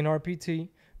know this ain't RPT,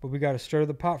 but we got to stir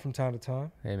the pot from time to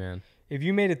time. Hey, man. If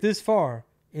you made it this far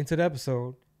into the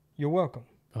episode, you're welcome.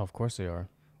 Oh, of course they are.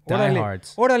 Orale.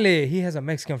 Diehards. Orale. He has a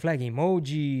Mexican flag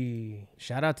emoji.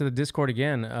 Shout out to the Discord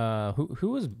again. Who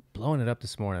was blowing it up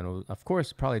this morning? Of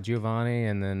course, probably Giovanni,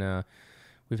 and then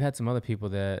we've had some other people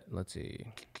that, let's see.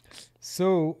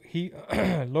 So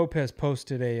Lopez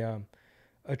posted a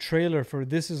trailer for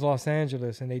This Is Los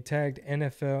Angeles, and they tagged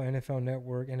NFL, NFL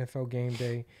Network, NFL Game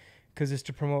Day, because it's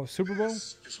to promote Super Bowl.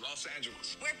 This is Los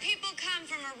Angeles, where people come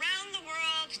from around the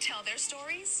world to tell their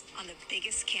stories on the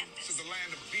biggest campus. this is the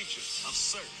land of beaches, of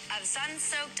surf, Of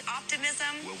sun-soaked optimism.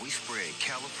 where we spread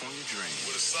California dreams.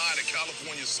 with a side of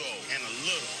California soul and a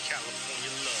little California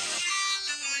love.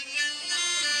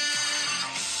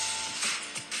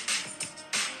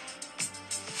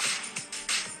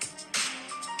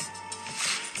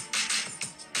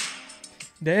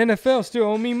 The NFL still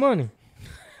owe me money.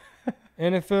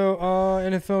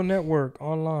 NFL Network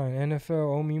online.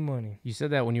 NFL owe me money. You said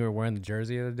that when you were wearing the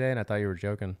jersey the other day, and I thought you were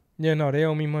joking. Yeah, no, they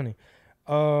owe me money.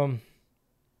 Well,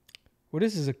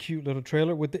 this is a cute little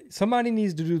trailer. Somebody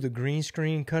needs to do the green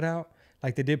screen cutout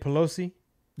like they did Pelosi.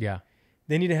 Yeah.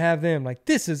 They need to have them like,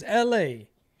 this is L.A.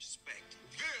 Respect.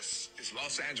 This is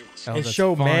Los Angeles. Oh, and that's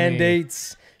show funny.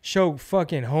 mandates, show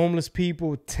fucking homeless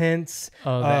people, tents.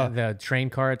 Oh, the train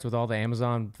carts with all the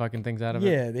Amazon fucking things out of it?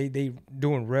 Yeah, they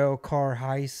doing rail car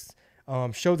heists.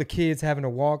 Show the kids having to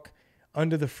walk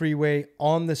under the freeway,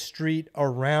 on the street,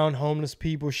 around homeless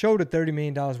people. Show the $30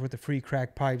 million worth of free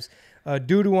crack pipes.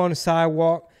 Doo-doo on the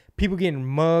sidewalk. People getting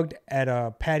mugged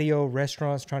at patio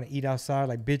restaurants trying to eat outside.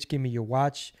 Like, bitch, give me your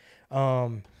watch.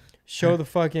 Show the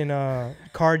fucking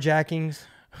carjackings.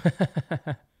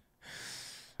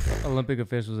 Olympic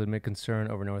officials admit concern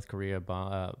over North Korea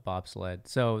bobsled.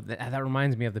 So that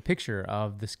reminds me of the picture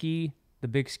of the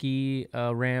big ski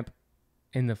ramp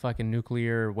in the fucking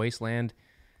nuclear wasteland.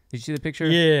 Did you see the picture?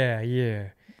 Yeah.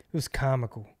 It was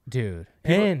comical. Dude.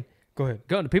 And go ahead.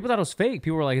 People thought it was fake.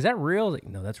 People were like, is that real? Like,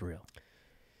 no, that's real.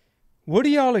 What do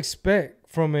y'all expect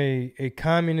from a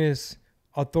communist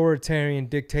authoritarian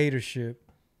dictatorship?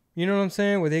 You know what I'm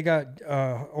saying? Where they got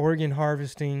organ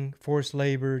harvesting, forced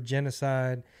labor,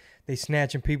 genocide. They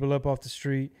snatching people up off the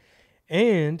street.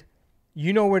 And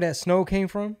you know where that snow came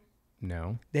from?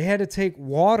 No. They had to take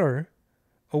water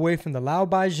away from the Lao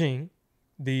Baijing,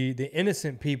 the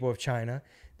innocent people of China.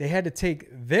 They had to take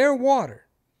their water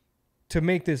to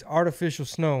make this artificial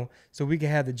snow so we could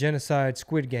have the genocide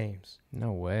Squid Games.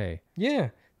 No way. Yeah,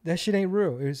 that shit ain't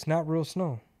real. It's not real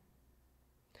snow.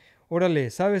 Orale,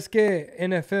 ¿sabes qué?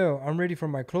 NFL, I'm ready for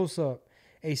my close-up.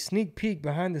 A sneak peek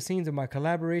behind the scenes of my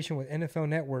collaboration with NFL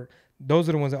Network. Those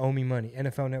are the ones that owe me money,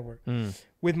 NFL Network.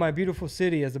 With my beautiful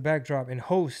city as a backdrop and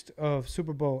host of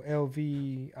Super Bowl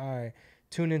LVI.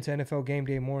 Tune into NFL Game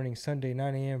Day morning, Sunday,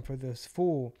 9 a.m. for this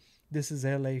full This Is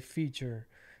LA feature.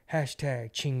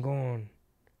 Hashtag Chingon.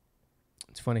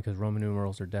 It's funny because Roman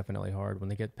numerals are definitely hard when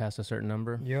they get past a certain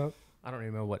number. Yep. I don't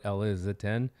even know what L is. Is it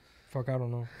 10? Fuck, I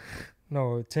don't know.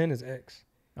 No, 10 is X.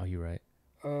 Oh, you're right.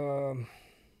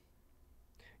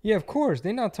 Yeah, of course.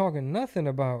 They're not talking nothing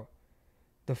about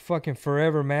the fucking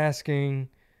forever masking,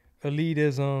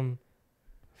 elitism,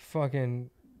 fucking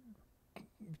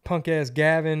punk ass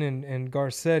Gavin and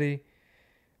Garcetti.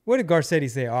 What did Garcetti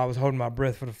say? Oh, I was holding my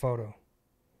breath for the photo.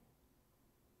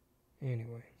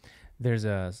 Anyway. There's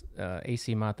a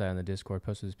AC Mata in the Discord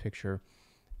posted this picture.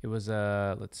 It was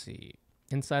let's see,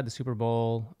 inside the Super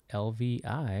Bowl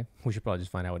LVI. We should probably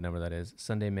just find out what number that is.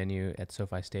 Sunday menu at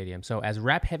SoFi Stadium. So as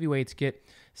rap heavyweights get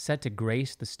set to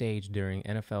grace the stage during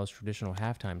NFL's traditional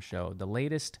halftime show, the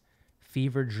latest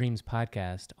Fever Dreams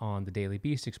podcast on The Daily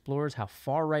Beast explores how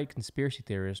far-right conspiracy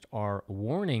theorists are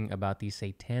warning about the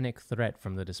satanic threat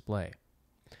from the display.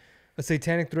 A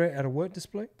satanic threat at a what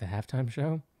display? The halftime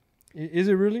show? Is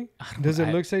it really? Does it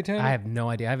look satanic? I have no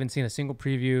idea. I haven't seen a single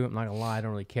preview. I'm not gonna lie. I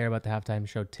don't really care about the halftime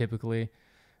show typically,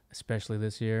 especially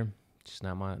this year. Just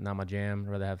not my jam.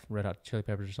 I'd rather have Red Hot Chili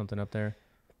Peppers or something up there.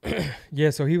 Yeah,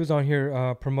 so he was on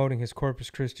here promoting his Corpus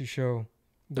Christi show.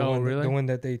 Really? The one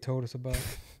that they told us about.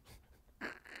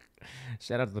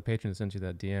 Shout out to the patron that sent you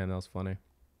that DM. That was funny.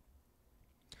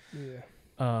 Yeah.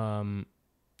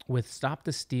 With Stop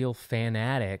the Steal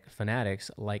fanatics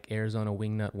like Arizona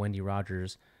wingnut Wendy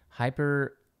Rogers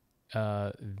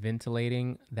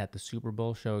ventilating that the Super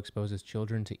Bowl show exposes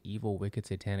children to evil, wicked,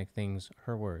 satanic things,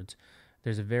 her words.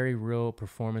 There's a very real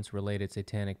performance-related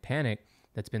satanic panic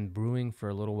that's been brewing for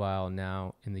a little while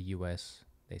now in the U.S.,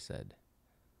 they said.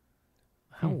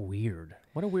 How weird.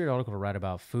 What a weird article to write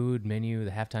about food, menu,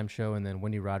 the halftime show, and then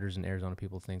Wendy Rogers and Arizona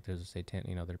people think there's a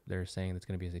satanic, they're saying it's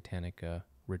going to be a satanic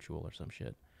ritual or some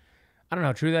shit. I don't know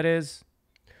how true that is.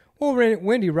 Well,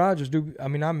 Wendy Rogers, I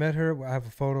met her. I have a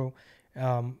photo.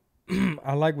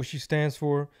 I like what she stands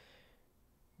for.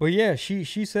 But yeah, she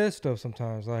says stuff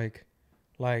sometimes. Like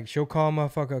she'll call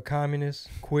motherfucker a communist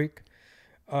quick.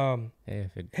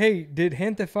 Hey, did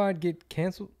Gentefied get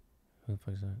canceled? Who the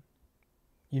fuck is that?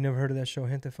 You never heard of that show,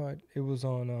 Gentefied? It was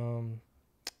on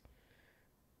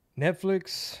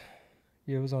Netflix.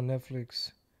 Yeah, it was on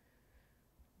Netflix.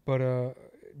 But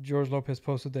George Lopez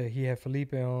posted that he had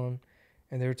Felipe on,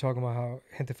 and they were talking about how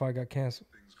Gentefied got canceled.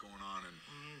 Things going on,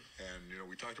 and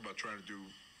we talked about trying to do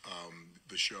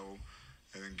the show,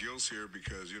 and then Gil's here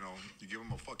because you give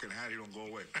him a fucking hat, he don't go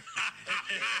away.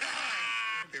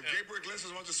 If Gabriel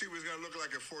Iglesias wants to see what he's gonna look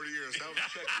like in 40 years, that would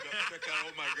check out.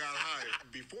 Oh my God, hi.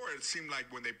 Before it seemed like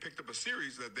when they picked up a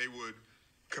series that they would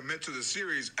commit to the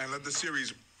series and let the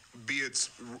series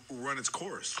run its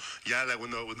course. Yeah, like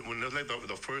when it was like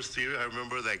the first year, I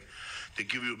remember like they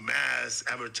give you mass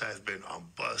advertisement on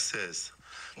buses.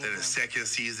 Then the second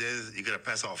season, you gotta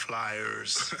pass out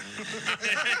flyers.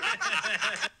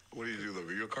 What do you do, though?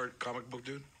 Are you a comic book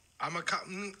dude? I'm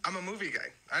a movie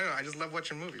guy. I don't know. I just love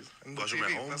watching movies. Watch them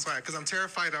at home? That's why. Because I'm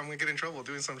terrified I'm gonna get in trouble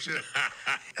doing some shit.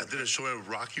 I did a show in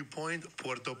Rocky Point,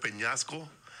 Puerto Peñasco,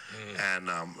 and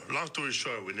long story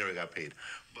short, we never got paid.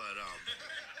 But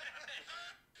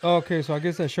Okay, so I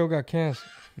guess that show got canceled.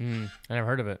 I never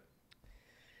heard of it.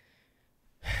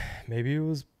 Maybe it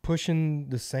was pushing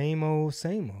the same old.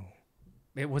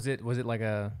 Was it like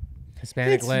a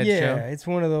Hispanic-led show? Yeah, it's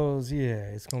one of those. Yeah,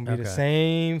 it's gonna be the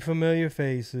same familiar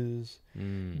faces,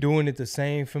 doing it the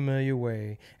same familiar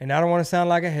way. And I don't want to sound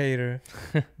like a hater,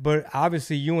 but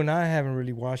obviously you and I haven't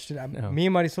really watched it. Me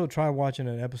and Marisol tried watching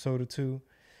an episode or two,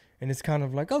 And it's kind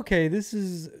of like, okay, this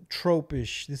is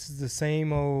trope-ish. This is the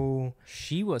same old...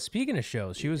 She was, speaking of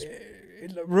shows, she was...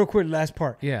 Real quick, last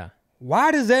part. Yeah. Why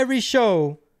does every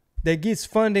show that gets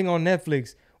funding on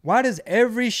Netflix, why does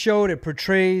every show that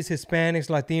portrays Hispanics,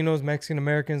 Latinos, Mexican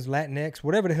Americans, Latinx,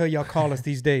 whatever the hell y'all call us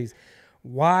these days,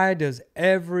 why does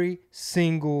every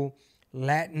single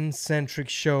Latin-centric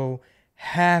show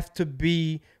have to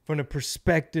be from the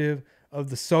perspective of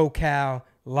the SoCal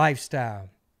lifestyle?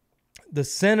 The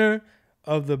center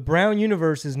of the Brown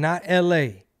universe is not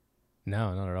L.A.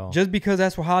 No, not at all. Just because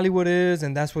that's where Hollywood is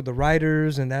and that's where the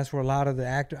writers and that's where a lot of the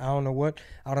actors, I don't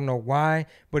know why,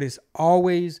 but it's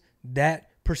always that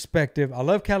perspective. I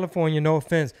love California, no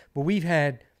offense, but we've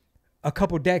had a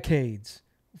couple decades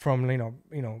from,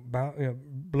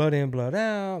 Blood In, Blood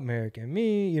Out, American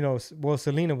Me, well,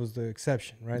 Selena was the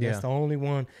exception, right? Yeah. That's the only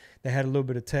one that had a little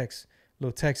bit of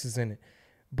little Texas in it.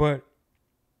 But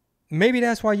maybe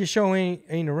that's why your show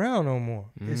ain't around no more.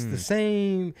 It's the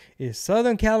same. It's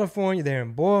Southern California. They're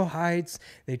in Boyle Heights.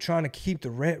 They're trying to keep the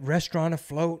restaurant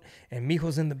afloat. And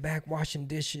Mijo's in the back washing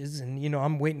dishes. And,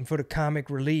 I'm waiting for the comic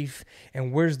relief.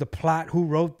 And where's the plot? Who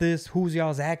wrote this? Who's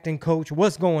y'all's acting coach?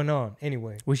 What's going on?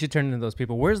 Anyway. We should turn into those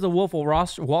people. Where's the Wolf of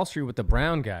Wall Street with the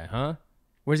brown guy, huh?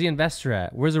 Where's the investor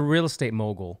at? Where's the real estate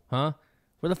mogul, huh?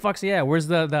 Where the fuck's he at? Where's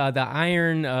the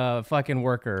iron fucking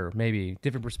worker? Maybe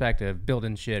different perspective,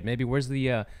 building shit. Maybe where's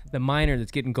the miner that's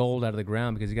getting gold out of the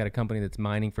ground because he got a company that's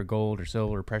mining for gold or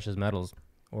silver or precious metals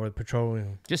Or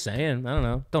petroleum. Just saying. I don't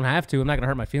know. Don't have to. I'm not gonna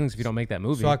hurt my feelings if you don't make that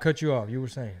movie. So I cut you off. You were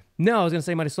saying. No, I was gonna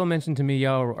say. Might have still mentioned to me,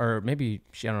 y'all, or maybe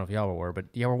I don't know if y'all were, but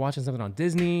y'all were watching something on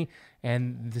Disney,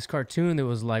 and this cartoon that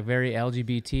was like very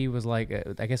LGBT was like,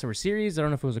 I guess there were series. I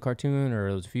don't know if it was a cartoon or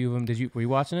it was a few of them. Were you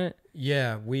watching it?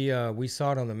 Yeah, we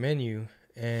saw it on the menu,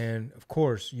 and of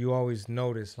course, you always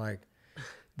notice like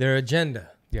their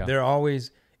agenda. Yeah,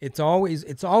 it's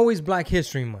always Black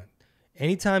History Month.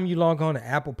 Anytime you log on to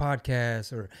Apple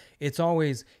Podcasts, or it's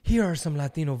always, here are some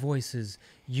Latino voices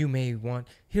you may want.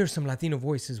 Here are some Latino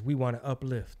voices we want to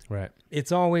uplift. Right.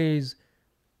 It's always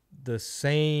the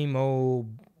same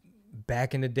old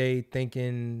back in the day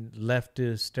thinking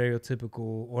leftist,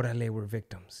 stereotypical, orale, we're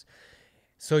victims.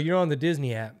 So you're on the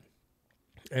Disney app,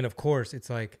 and of course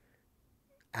it's like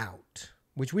Out,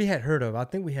 which we had heard of. I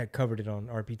think we had covered it on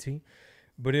RPT,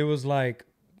 but it was like,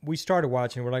 we started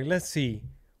watching. We're like, let's see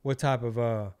what type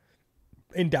of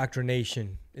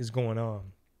indoctrination is going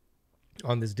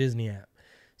on this Disney app.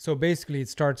 So basically it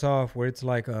starts off where it's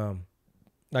like a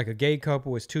gay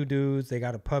couple. It's two dudes. They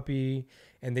got a puppy,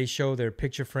 and they show their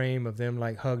picture frame of them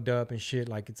like hugged up and shit.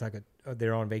 Like it's like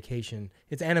they're on vacation.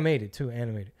 It's animated too,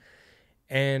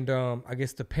 And I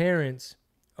guess the parents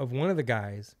of one of the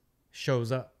guys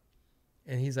shows up,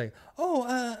 and he's like,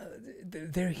 oh,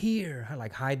 they're here. I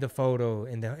like hide the photo,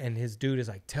 and his dude is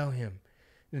like, tell them,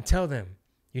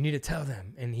 you need to tell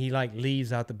them. And he like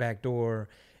leaves out the back door,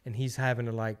 and he's having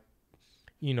to like,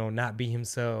 not be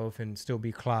himself and still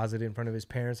be closeted in front of his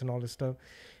parents and all this stuff.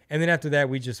 And then after that,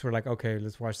 we just were like, okay,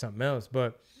 let's watch something else.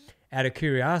 But out of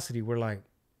curiosity, we're like,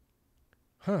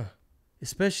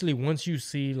 especially once you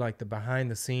see like the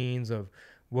behind the scenes of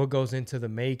what goes into the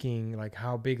making, like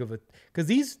how big of because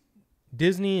these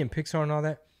Disney and Pixar and all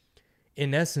that,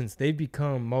 in essence, they've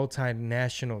become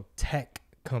multinational tech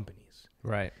companies.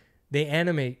 Right. They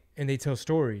animate and they tell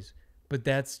stories, but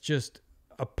that's just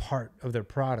a part of their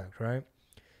product, right?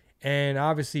 And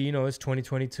obviously, it's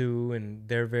 2022, and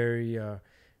they're very,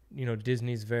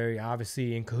 Disney's very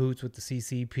obviously in cahoots with the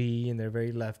CCP, and they're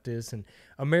very leftist. And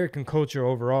American culture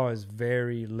overall is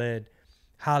very led.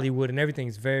 Hollywood and everything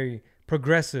is very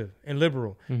progressive and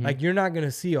liberal. Mm-hmm. Like, you're not going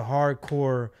to see a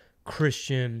hardcore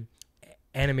Christian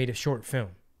animated short film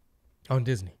on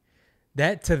Disney.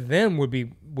 That to them would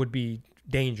be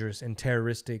dangerous and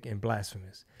terroristic and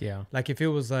blasphemous. Yeah. Like if it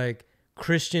was like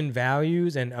Christian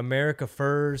values and America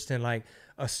first and like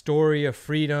a story of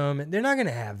freedom, they're not going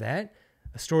to have that.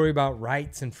 A story about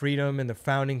rights and freedom and the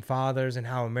founding fathers and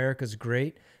how America's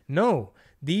great. No,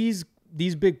 these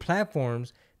big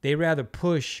platforms, they rather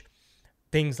push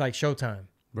things like Showtime.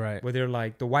 Right. Where they're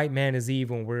like, the white man is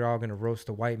evil and we're all going to roast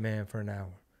the white man for an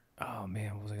hour. Oh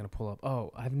man, what was I going to pull up?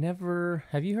 Oh, have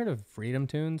you heard of Freedom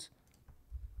Tunes?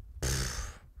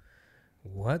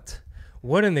 What?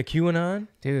 What in the QAnon?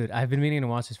 Dude, I've been meaning to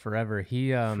watch this forever.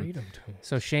 Freedom Tunes.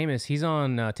 So Seamus, he's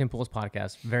on Tim Pool's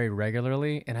podcast very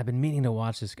regularly, and I've been meaning to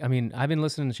watch this. I mean, I've been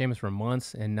listening to Seamus for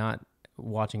months and not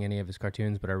watching any of his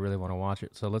cartoons, but I really want to watch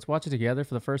it. So let's watch it together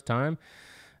for the first time.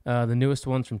 The newest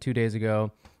one's from 2 days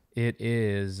ago. It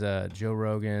is Joe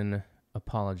Rogan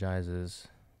apologizes.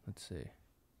 Let's see.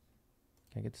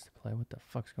 Can I get this to play? What the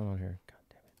fuck's going on here? God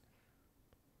damn it.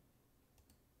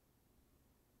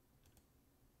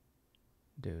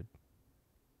 Dude.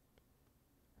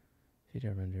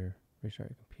 Video render.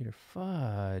 Restart your computer.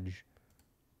 Fudge.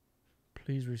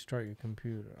 Please restart your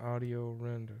computer. Audio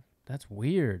render. That's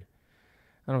weird.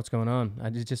 I don't know what's going on. I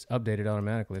just updated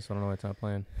automatically, so I don't know why it's not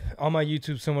playing. On my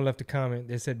YouTube, someone left a comment.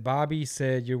 They said, Bobby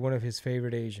said you're one of his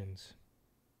favorite Asians.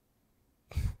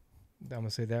 I'm going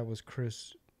to say that was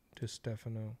Chris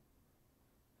DiStefano.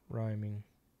 Rhyming.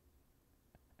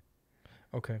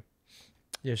 Okay.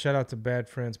 Yeah, shout out to Bad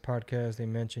Friends Podcast. They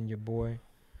mentioned your boy.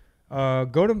 Go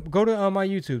to my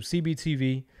YouTube,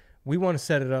 CBTV. We want to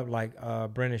set it up like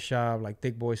Brennan Schaub, like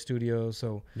Thick Boy Studios.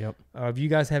 So yep. If you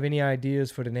guys have any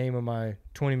ideas for the name of my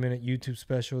 20-minute YouTube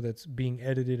special that's being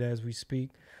edited as we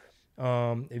speak,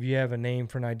 if you have a name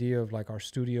for an idea of like our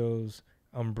studio's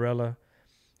umbrella,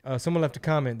 someone left a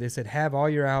comment. They said, have all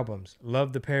your albums.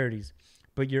 Love the parodies.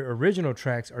 But your original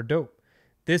tracks are dope.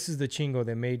 This is the Chingo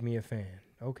that made me a fan.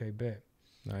 Okay, bet.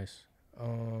 Nice.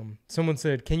 Someone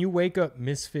said, can you wake up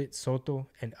Misfit Soto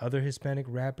and other Hispanic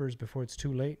rappers before it's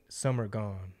too late? Some are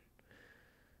gone.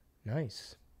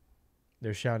 Nice.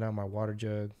 They're shouting out my water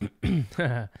jug.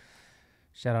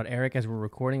 Shout out Eric. As we're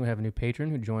recording, we have a new patron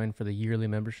who joined for the yearly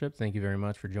membership. Thank you very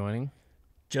much for joining.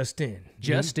 Justin,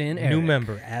 Eric. New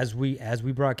member as we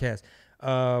broadcast.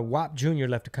 WAP Jr.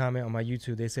 left a comment on my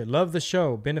YouTube. They said, love the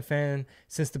show. Been a fan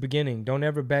since the beginning. Don't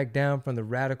ever back down from the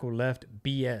radical left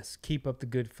BS. Keep up the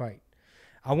good fight.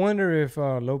 I wonder if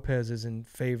Lopez is in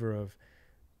favor of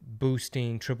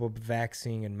boosting, triple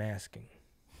vaxxing, and masking.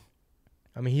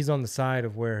 I mean, he's on the side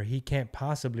of where he can't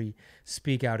possibly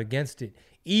speak out against it.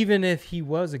 Even if he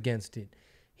was against it,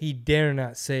 he dare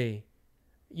not say,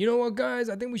 you know what, guys,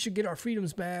 I think we should get our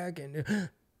freedoms back. And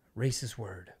racist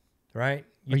word, right?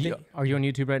 Are you on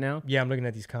YouTube right now? Yeah, I'm looking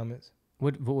at these comments.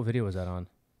 What video was that on?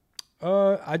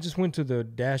 I just went to the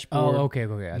dashboard. Oh, okay.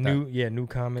 New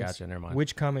comments. Gotcha, never mind.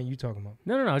 Which comment you talking about?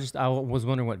 No. I was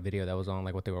wondering what video that was on,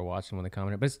 like what they were watching when they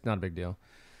commented, but it's not a big deal.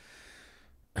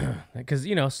 Because,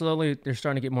 slowly they're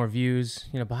starting to get more views.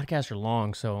 Podcasts are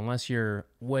long, so unless you're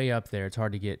way up there, it's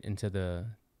hard to get into the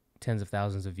tens of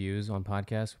thousands of views on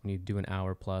podcasts when you do an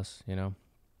hour plus,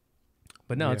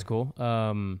 But no, It's cool.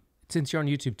 Since you're on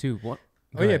YouTube too, what?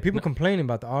 Go ahead. People complaining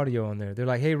about the audio on there. They're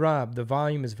like, hey, Rob, the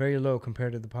volume is very low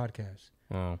compared to the podcast.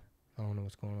 Oh. I don't know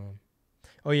what's going on.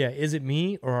 Oh, yeah. Is it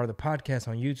me or are the podcasts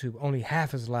on YouTube only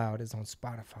half as loud as on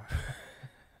Spotify?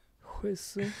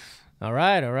 Whistle. All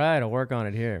right. I'll work on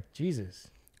it here. Jesus.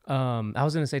 I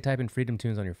was going to say type in Freedom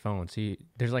Tunes on your phone. See,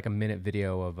 there's like a minute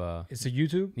video of... It's a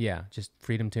YouTube? Yeah, just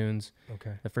Freedom Tunes.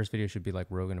 Okay. The first video should be like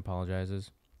Rogan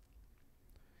apologizes.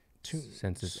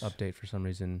 Since this update for some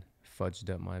reason fudged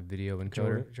up my video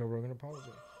encoder. Joe Rogan apologize.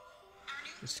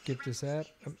 Let's skip this ad.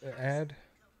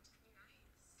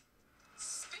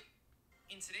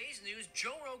 In today's news,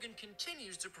 Joe Rogan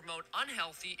continues to promote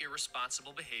unhealthy,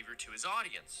 irresponsible behavior to his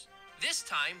audience. This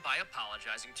time by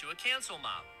apologizing to a cancel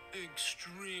mob.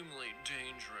 Extremely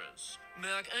dangerous.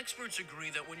 Mac, experts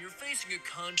agree that when you're facing a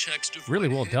context of really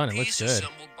well done, it looks good.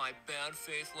 Assembled by bad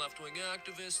faith left-wing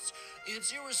activists,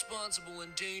 it's irresponsible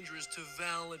and dangerous to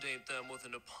validate them with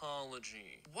an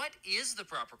apology. What is the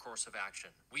proper course of action?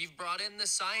 We've brought in the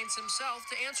science himself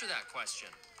to answer that question.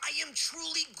 I am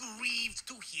truly grieved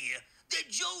to hear that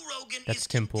Joe Rogan That's is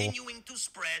Tim Pool. continuing to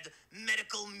spread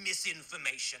medical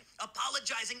misinformation.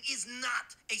 Apologizing is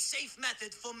not a safe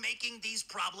method for making these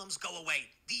problems go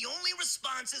away. The only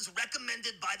responses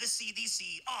recommended by the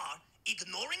CDC are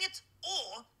ignoring it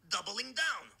or doubling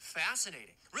down.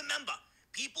 Fascinating. Remember,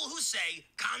 people who say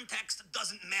context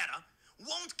doesn't matter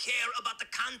won't care about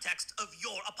the context of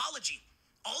your apology.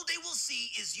 All they will see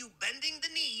is you bending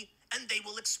the knee, and they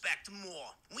will expect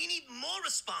more. We need more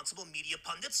responsible media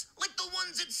pundits like the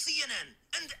ones at CNN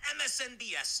and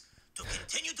MSNBS to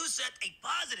continue to set a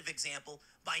positive example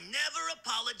by never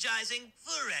apologizing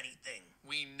for anything.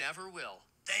 We never will.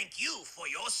 Thank you for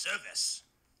your service.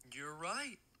 You're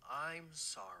right. I'm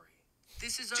sorry.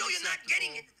 This is Joe, you're not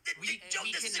getting it. Joe,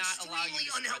 we this is cannot allow you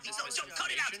extremely to unhealthy. spread this Joe, cut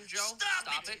it out. misinformation, Joe.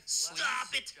 Stop it.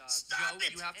 Stop it. Stop Joe,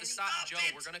 it. you have to stop. Joe,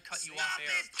 we're going to cut you off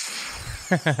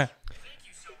Stop air. it. Thank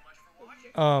you so much for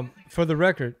watching. For the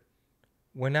record,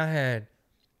 when I had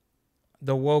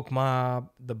the woke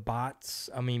mob, the bots,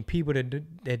 I mean, people that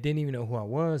didn't even know who I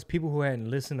was, people who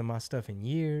hadn't listened to my stuff in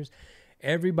years,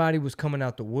 everybody was coming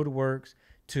out the woodworks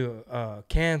to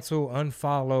cancel,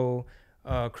 unfollow,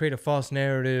 create a false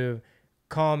narrative,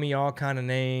 call me all kind of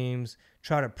names,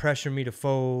 try to pressure me to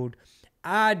fold.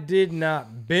 I did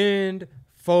not bend,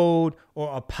 fold,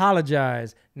 or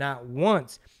apologize, not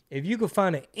once. If you could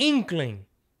find an inkling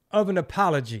of an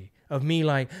apology of me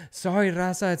like, sorry,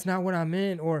 Raza, it's not what I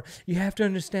meant, or you have to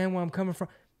understand where I'm coming from.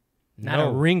 Not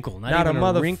a wrinkle. Not even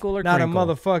a wrinkle or not crinkle.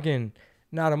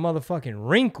 not a motherfucking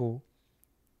wrinkle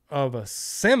of a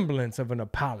semblance of an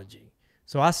apology.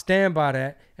 So I stand by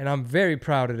that, and I'm very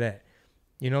proud of that.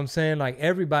 You know what I'm saying? Like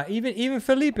everybody, even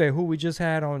Felipe, who we just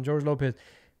had on George Lopez.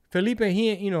 Felipe,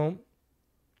 he, you know,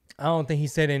 I don't think he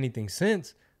said anything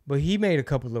since, but he made a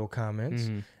couple little comments.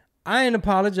 I ain't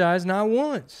apologized not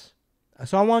once.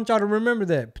 So I want y'all to remember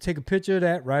that. Take a picture of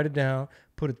that, write it down,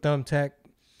 put a thumbtack,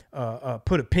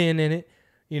 put a pin in it.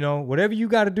 You know, whatever you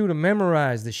got to do to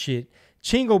memorize the shit.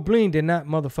 Chingo Bling did not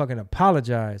motherfucking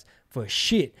apologize for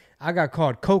shit. I got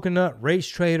called coconut, race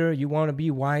trader, you want to be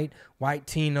white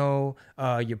Tino,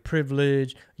 you're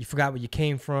privileged, you forgot where you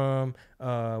came from,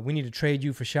 we need to trade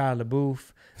you for Shia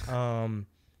LaBeouf.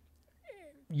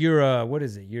 You're what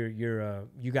is it?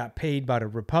 You got paid by the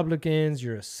Republicans,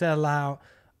 you're a sellout.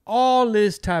 All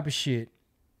this type of shit.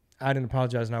 I didn't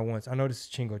apologize not once. I know this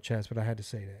is Chingo Chess, but I had to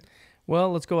say that.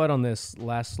 Well, let's go out on this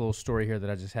last little story here that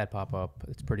I just had pop up.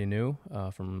 It's pretty new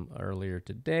from earlier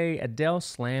today. Adele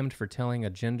slammed for telling a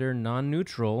gender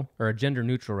neutral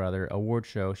award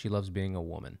show she loves being a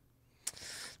woman.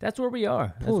 That's where we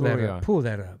are. Pull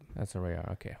that up. That's where we are.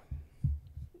 Okay.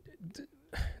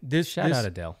 Shout out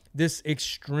Adele. This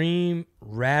extreme,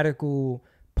 radical,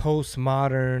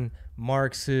 postmodern,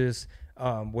 Marxist,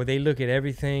 where they look at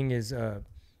everything as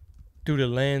through the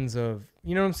lens of,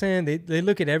 you know what I'm saying? They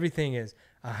look at everything as,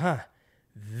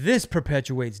 this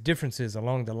perpetuates differences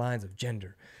along the lines of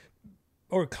gender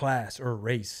or class or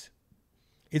race.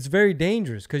 It's very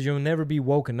dangerous because you'll never be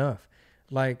woke enough.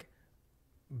 Like,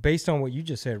 based on what you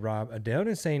just said, Rob, Adele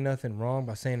didn't say nothing wrong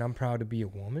by saying I'm proud to be a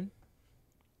woman.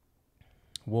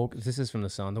 Woke. This is from The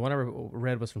Sun. The one I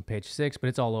read was from page 6, but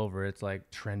it's all over. It's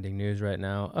like trending news right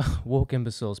now. Woke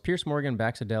imbeciles. Piers Morgan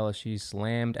backs Adele as she's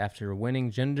slammed after winning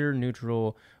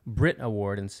gender-neutral Brit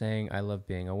Award and saying, I love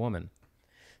being a woman.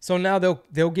 So now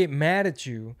they'll get mad at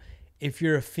you if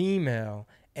you're a female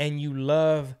and you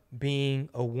love being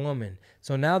a woman.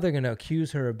 So now they're going to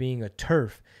accuse her of being a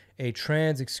TERF, a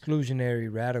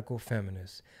trans-exclusionary radical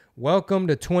feminist. Welcome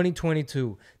to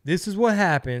 2022. This is what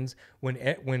happens when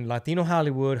Latino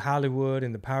Hollywood,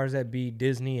 and the powers that be,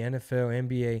 Disney, NFL,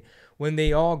 NBA, when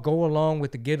they all go along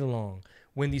with the get along.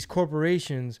 When these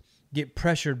corporations get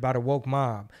pressured by the woke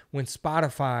mob. When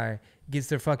Spotify gets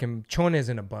their fucking chones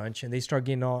in a bunch and they start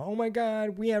getting all, oh my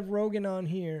God, we have Rogan on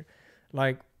here.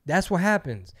 Like, that's what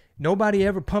happens. Nobody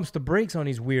ever pumps the brakes on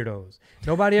these weirdos.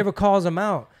 Nobody ever calls them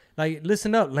out. Like,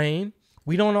 listen up, lame.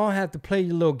 We don't all have to play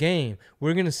your little game.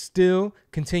 We're going to still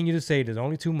continue to say there's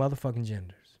only two motherfucking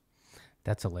genders.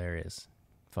 That's hilarious.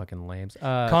 Fucking lames.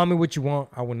 Call me what you want.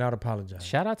 I will not apologize.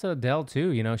 Shout out to Adele,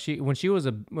 too. You know, when she was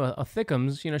a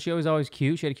thickums, you know, she was always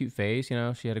cute. She had a cute face. You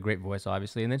know, she had a great voice,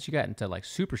 obviously. And then she got into, like,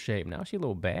 super shape. Now she's a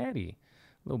little baddie.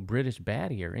 A little British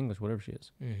baddie or English, whatever she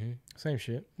is. Mm-hmm. Same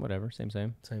shit. Whatever. Same.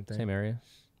 Same thing. Same area.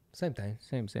 Same thing.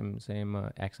 Same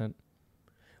accent.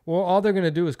 Well, all they're going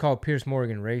to do is call Piers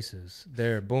Morgan racist.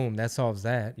 Boom, that solves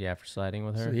that. Yeah, for siding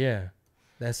with her. So, yeah,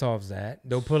 that solves that.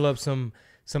 They'll pull up some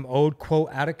old quote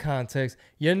out of context.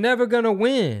 You're never going to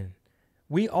win.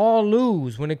 We all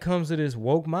lose when it comes to this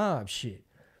woke mob shit.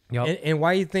 Yep. And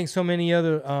why you think so many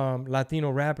other Latino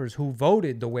rappers who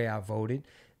voted the way I voted,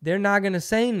 they're not going to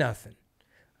say nothing.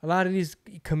 A lot of these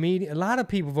a lot of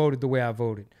people voted the way I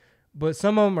voted. But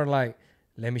some of them are like,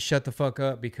 let me shut the fuck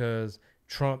up because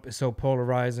Trump is so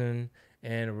polarizing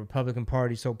and the Republican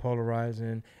Party so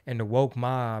polarizing and the woke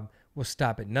mob will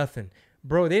stop at nothing.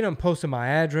 Bro, they done posted my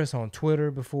address on Twitter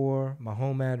before, my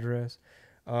home address.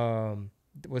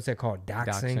 What's that called?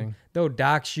 Doxing. They'll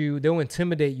dox you. They'll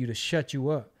intimidate you to shut you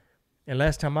up. And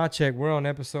last time I checked, we're on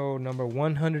episode number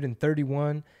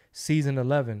 131, season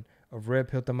 11 of Red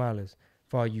Pill Tamales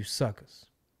for all you suckers.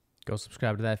 Go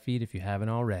subscribe to that feed if you haven't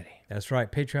already. That's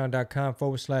right.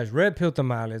 Patreon.com/Red Pill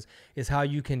Tamales is how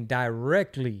you can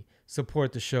directly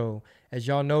support the show. As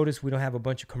y'all notice, we don't have a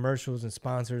bunch of commercials and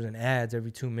sponsors and ads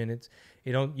every 2 minutes.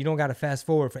 You don't got to fast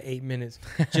forward for 8 minutes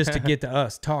just to get to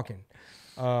us talking.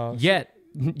 Yet.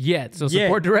 So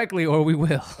support directly or we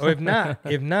will. Or if not,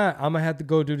 I'm going to have to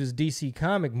go do this DC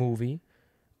comic movie,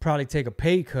 probably take a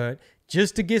pay cut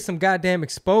just to get some goddamn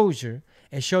exposure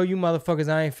and show you motherfuckers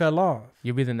I ain't fell off.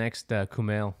 You'll be the next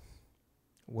Kumail.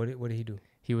 What did he do?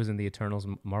 He was in the Eternals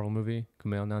Marvel movie,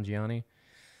 Kumail Nanjiani,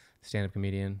 stand-up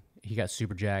comedian. He got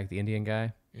super jacked, the Indian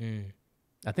guy.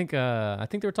 I think they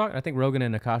were talking. I think Rogan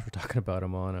and Akash were talking about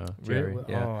him on Jerry. Really?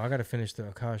 Yeah. Oh, I gotta finish the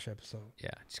Akash episode. Yeah,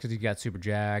 just because he got super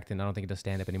jacked, and I don't think he does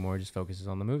stand-up anymore. He just focuses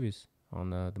on the movies, on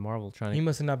the Marvel. He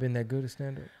must have not been that good at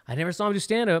stand-up. I never saw him do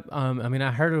stand-up. I mean,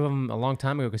 I heard of him a long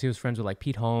time ago because he was friends with like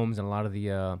Pete Holmes and a lot of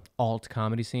the alt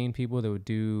comedy scene people that would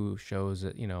do shows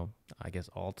at I guess,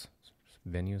 alt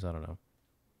venues. I don't know.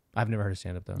 I've never heard of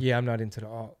stand-up, though. Yeah, I'm not into the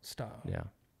alt style. Yeah.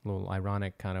 A little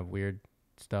ironic, kind of weird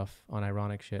stuff,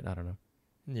 unironic shit. I don't know.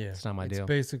 Yeah. It's not my deal. It's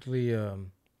basically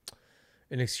an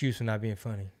excuse for not being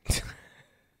funny.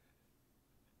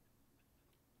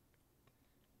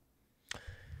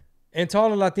 And to all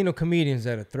the Latino comedians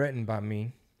that are threatened by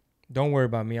me, don't worry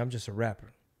about me. I'm just a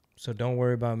rapper. So don't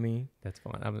worry about me. That's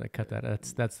fine. I'm going to cut that.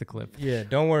 That's the clip. Yeah,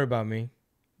 don't worry about me.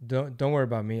 Don't worry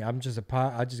about me. I just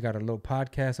got a little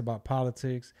podcast about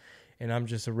politics, and I'm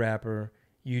just a rapper.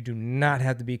 You do not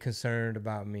have to be concerned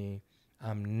about me.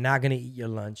 I'm not going to eat your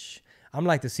lunch. I'm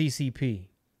like the CCP.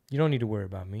 You don't need to worry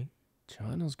about me.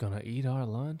 China's going to eat our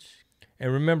lunch?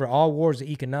 And remember, all wars are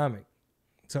economic.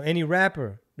 So any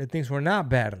rapper that thinks we're not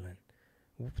battling,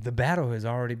 the battle has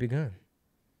already begun.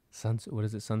 What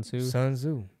is it, Sun Tzu? Sun Tzu.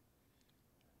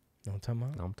 Know what I'm talking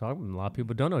about? I'm talking. A lot of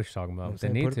people don't know what you're talking about. They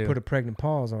need Put a pregnant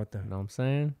pause out there. Know what I'm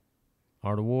saying?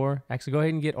 Art of War. Actually, go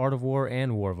ahead and get Art of War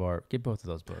and War of Art. Get both of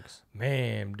those books.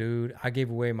 Man, dude, I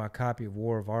gave away my copy of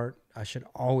War of Art. I should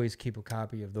always keep a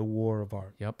copy of the War of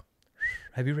Art. Yep.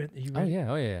 Have you read?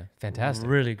 Oh yeah. Fantastic.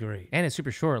 Really great. And it's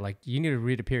super short. Like, you need to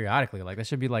read it periodically. Like, that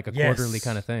should be like a quarterly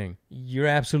kind of thing. You're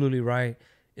absolutely right.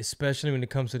 Especially when it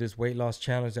comes to this weight loss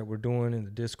challenge that we're doing in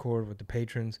the Discord with the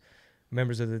patrons,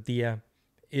 members of the TIA,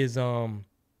 is the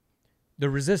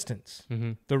resistance.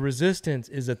 Mm-hmm. The resistance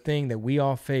is a thing that we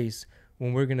all face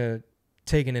when we're gonna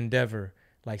take an endeavor,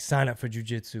 like sign up for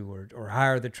jiu-jitsu or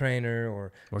hire the trainer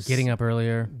or getting up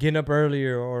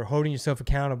earlier, or holding yourself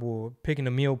accountable, picking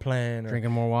a meal plan, or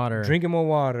drinking more water,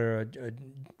 or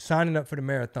signing up for the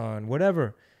marathon,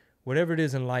 whatever it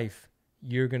is in life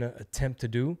you're gonna attempt to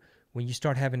do. When you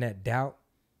start having that doubt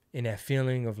and that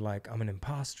feeling of like, I'm an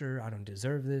imposter, I don't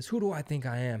deserve this. Who do I think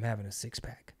I am having a six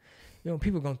pack? You know,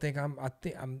 people are gonna think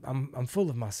I'm full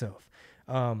of myself.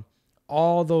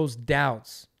 All those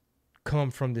doubts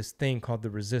come from this thing called the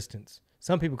resistance.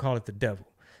 Some people call it the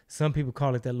devil. Some people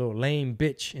call it that little lame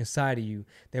bitch inside of you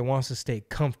that wants to stay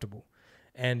comfortable.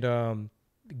 And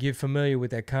get familiar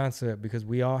with that concept, because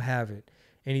we all have it.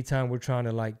 Anytime we're trying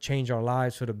to like change our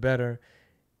lives for the better,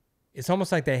 it's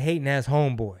almost like that hating ass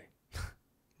homeboy,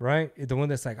 right? The one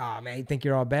that's like, oh man, you think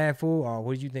you're all bad, fool? Oh,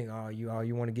 what do you think? Oh, you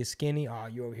want to get skinny? Oh,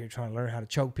 you over here trying to learn how to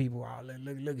choke people? Oh,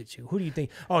 look at you. Who do you think?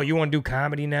 Oh, you want to do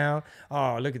comedy now?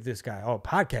 Oh, look at this guy. Oh,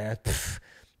 podcast. Pff.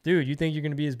 Dude, you think you're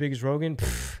going to be as big as Rogan?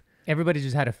 Pff. Everybody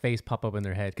just had a face pop up in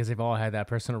their head because they've all had that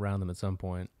person around them at some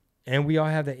point. And we all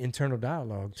have that internal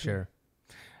dialogue too. Sure.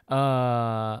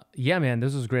 Yeah, man,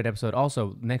 this was a great episode.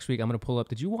 Also, next week I'm going to pull up.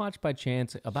 Did you watch by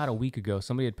chance about a week ago?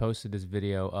 Somebody had posted this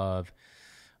video of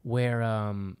where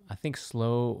I think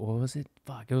what was it?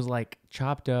 Fuck, it was like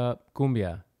chopped up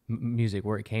cumbia music,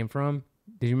 where it came from.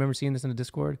 Did you remember seeing this in the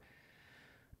Discord?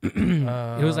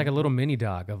 It was like a little mini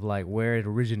doc of like where it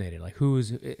originated, like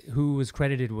who was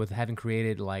credited with having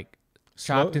created like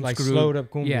chopped and screwed, slowed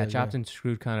up cumbia. Yeah, chopped and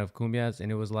screwed kind of cumbias, and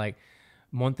it was like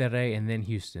Monterrey and then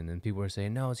Houston, and people were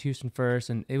saying no, it's Houston first,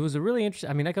 and it was a really interesting.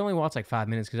 I mean, I can only watch like 5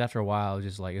 minutes because after a while, it was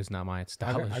just like it's not my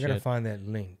style. I gotta find that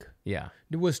link. Yeah,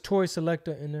 was Toy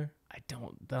Selector in there? I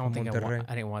don't think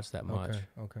I didn't watch that much.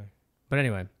 Okay. But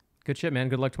anyway, good shit, man.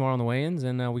 Good luck tomorrow on the weigh-ins,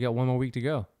 and we got one more week to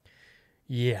go.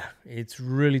 Yeah, it's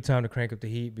really time to crank up the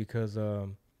heat because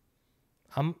I'm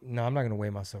not gonna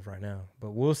weigh myself right now,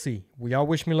 but we'll see. Y'all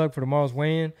wish me luck for tomorrow's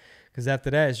weigh-in, because after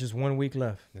that it's just 1 week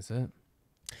left. That's it.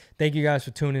 Thank you guys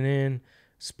for tuning in.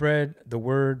 Spread the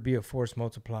word. Be a force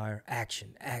multiplier.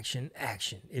 Action, action,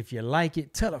 action. If you like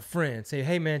it, tell a friend. Say,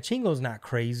 hey man, Chingo's not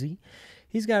crazy.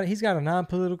 He's got a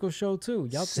non-political show too.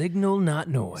 Signal, not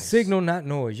noise. Signal, not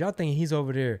noise. Y'all think he's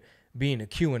over there being a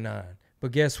QAnon,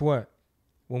 but guess what?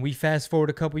 When we fast forward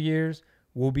a couple years,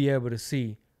 we'll be able to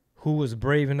see who was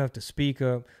brave enough to speak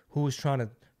up, who was trying to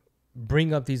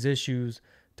bring up these issues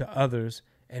to others,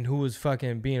 and who was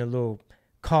fucking being a little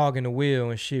cog in the wheel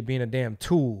and shit, being a damn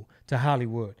tool to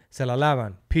Hollywood. Se la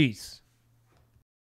lavan. Peace.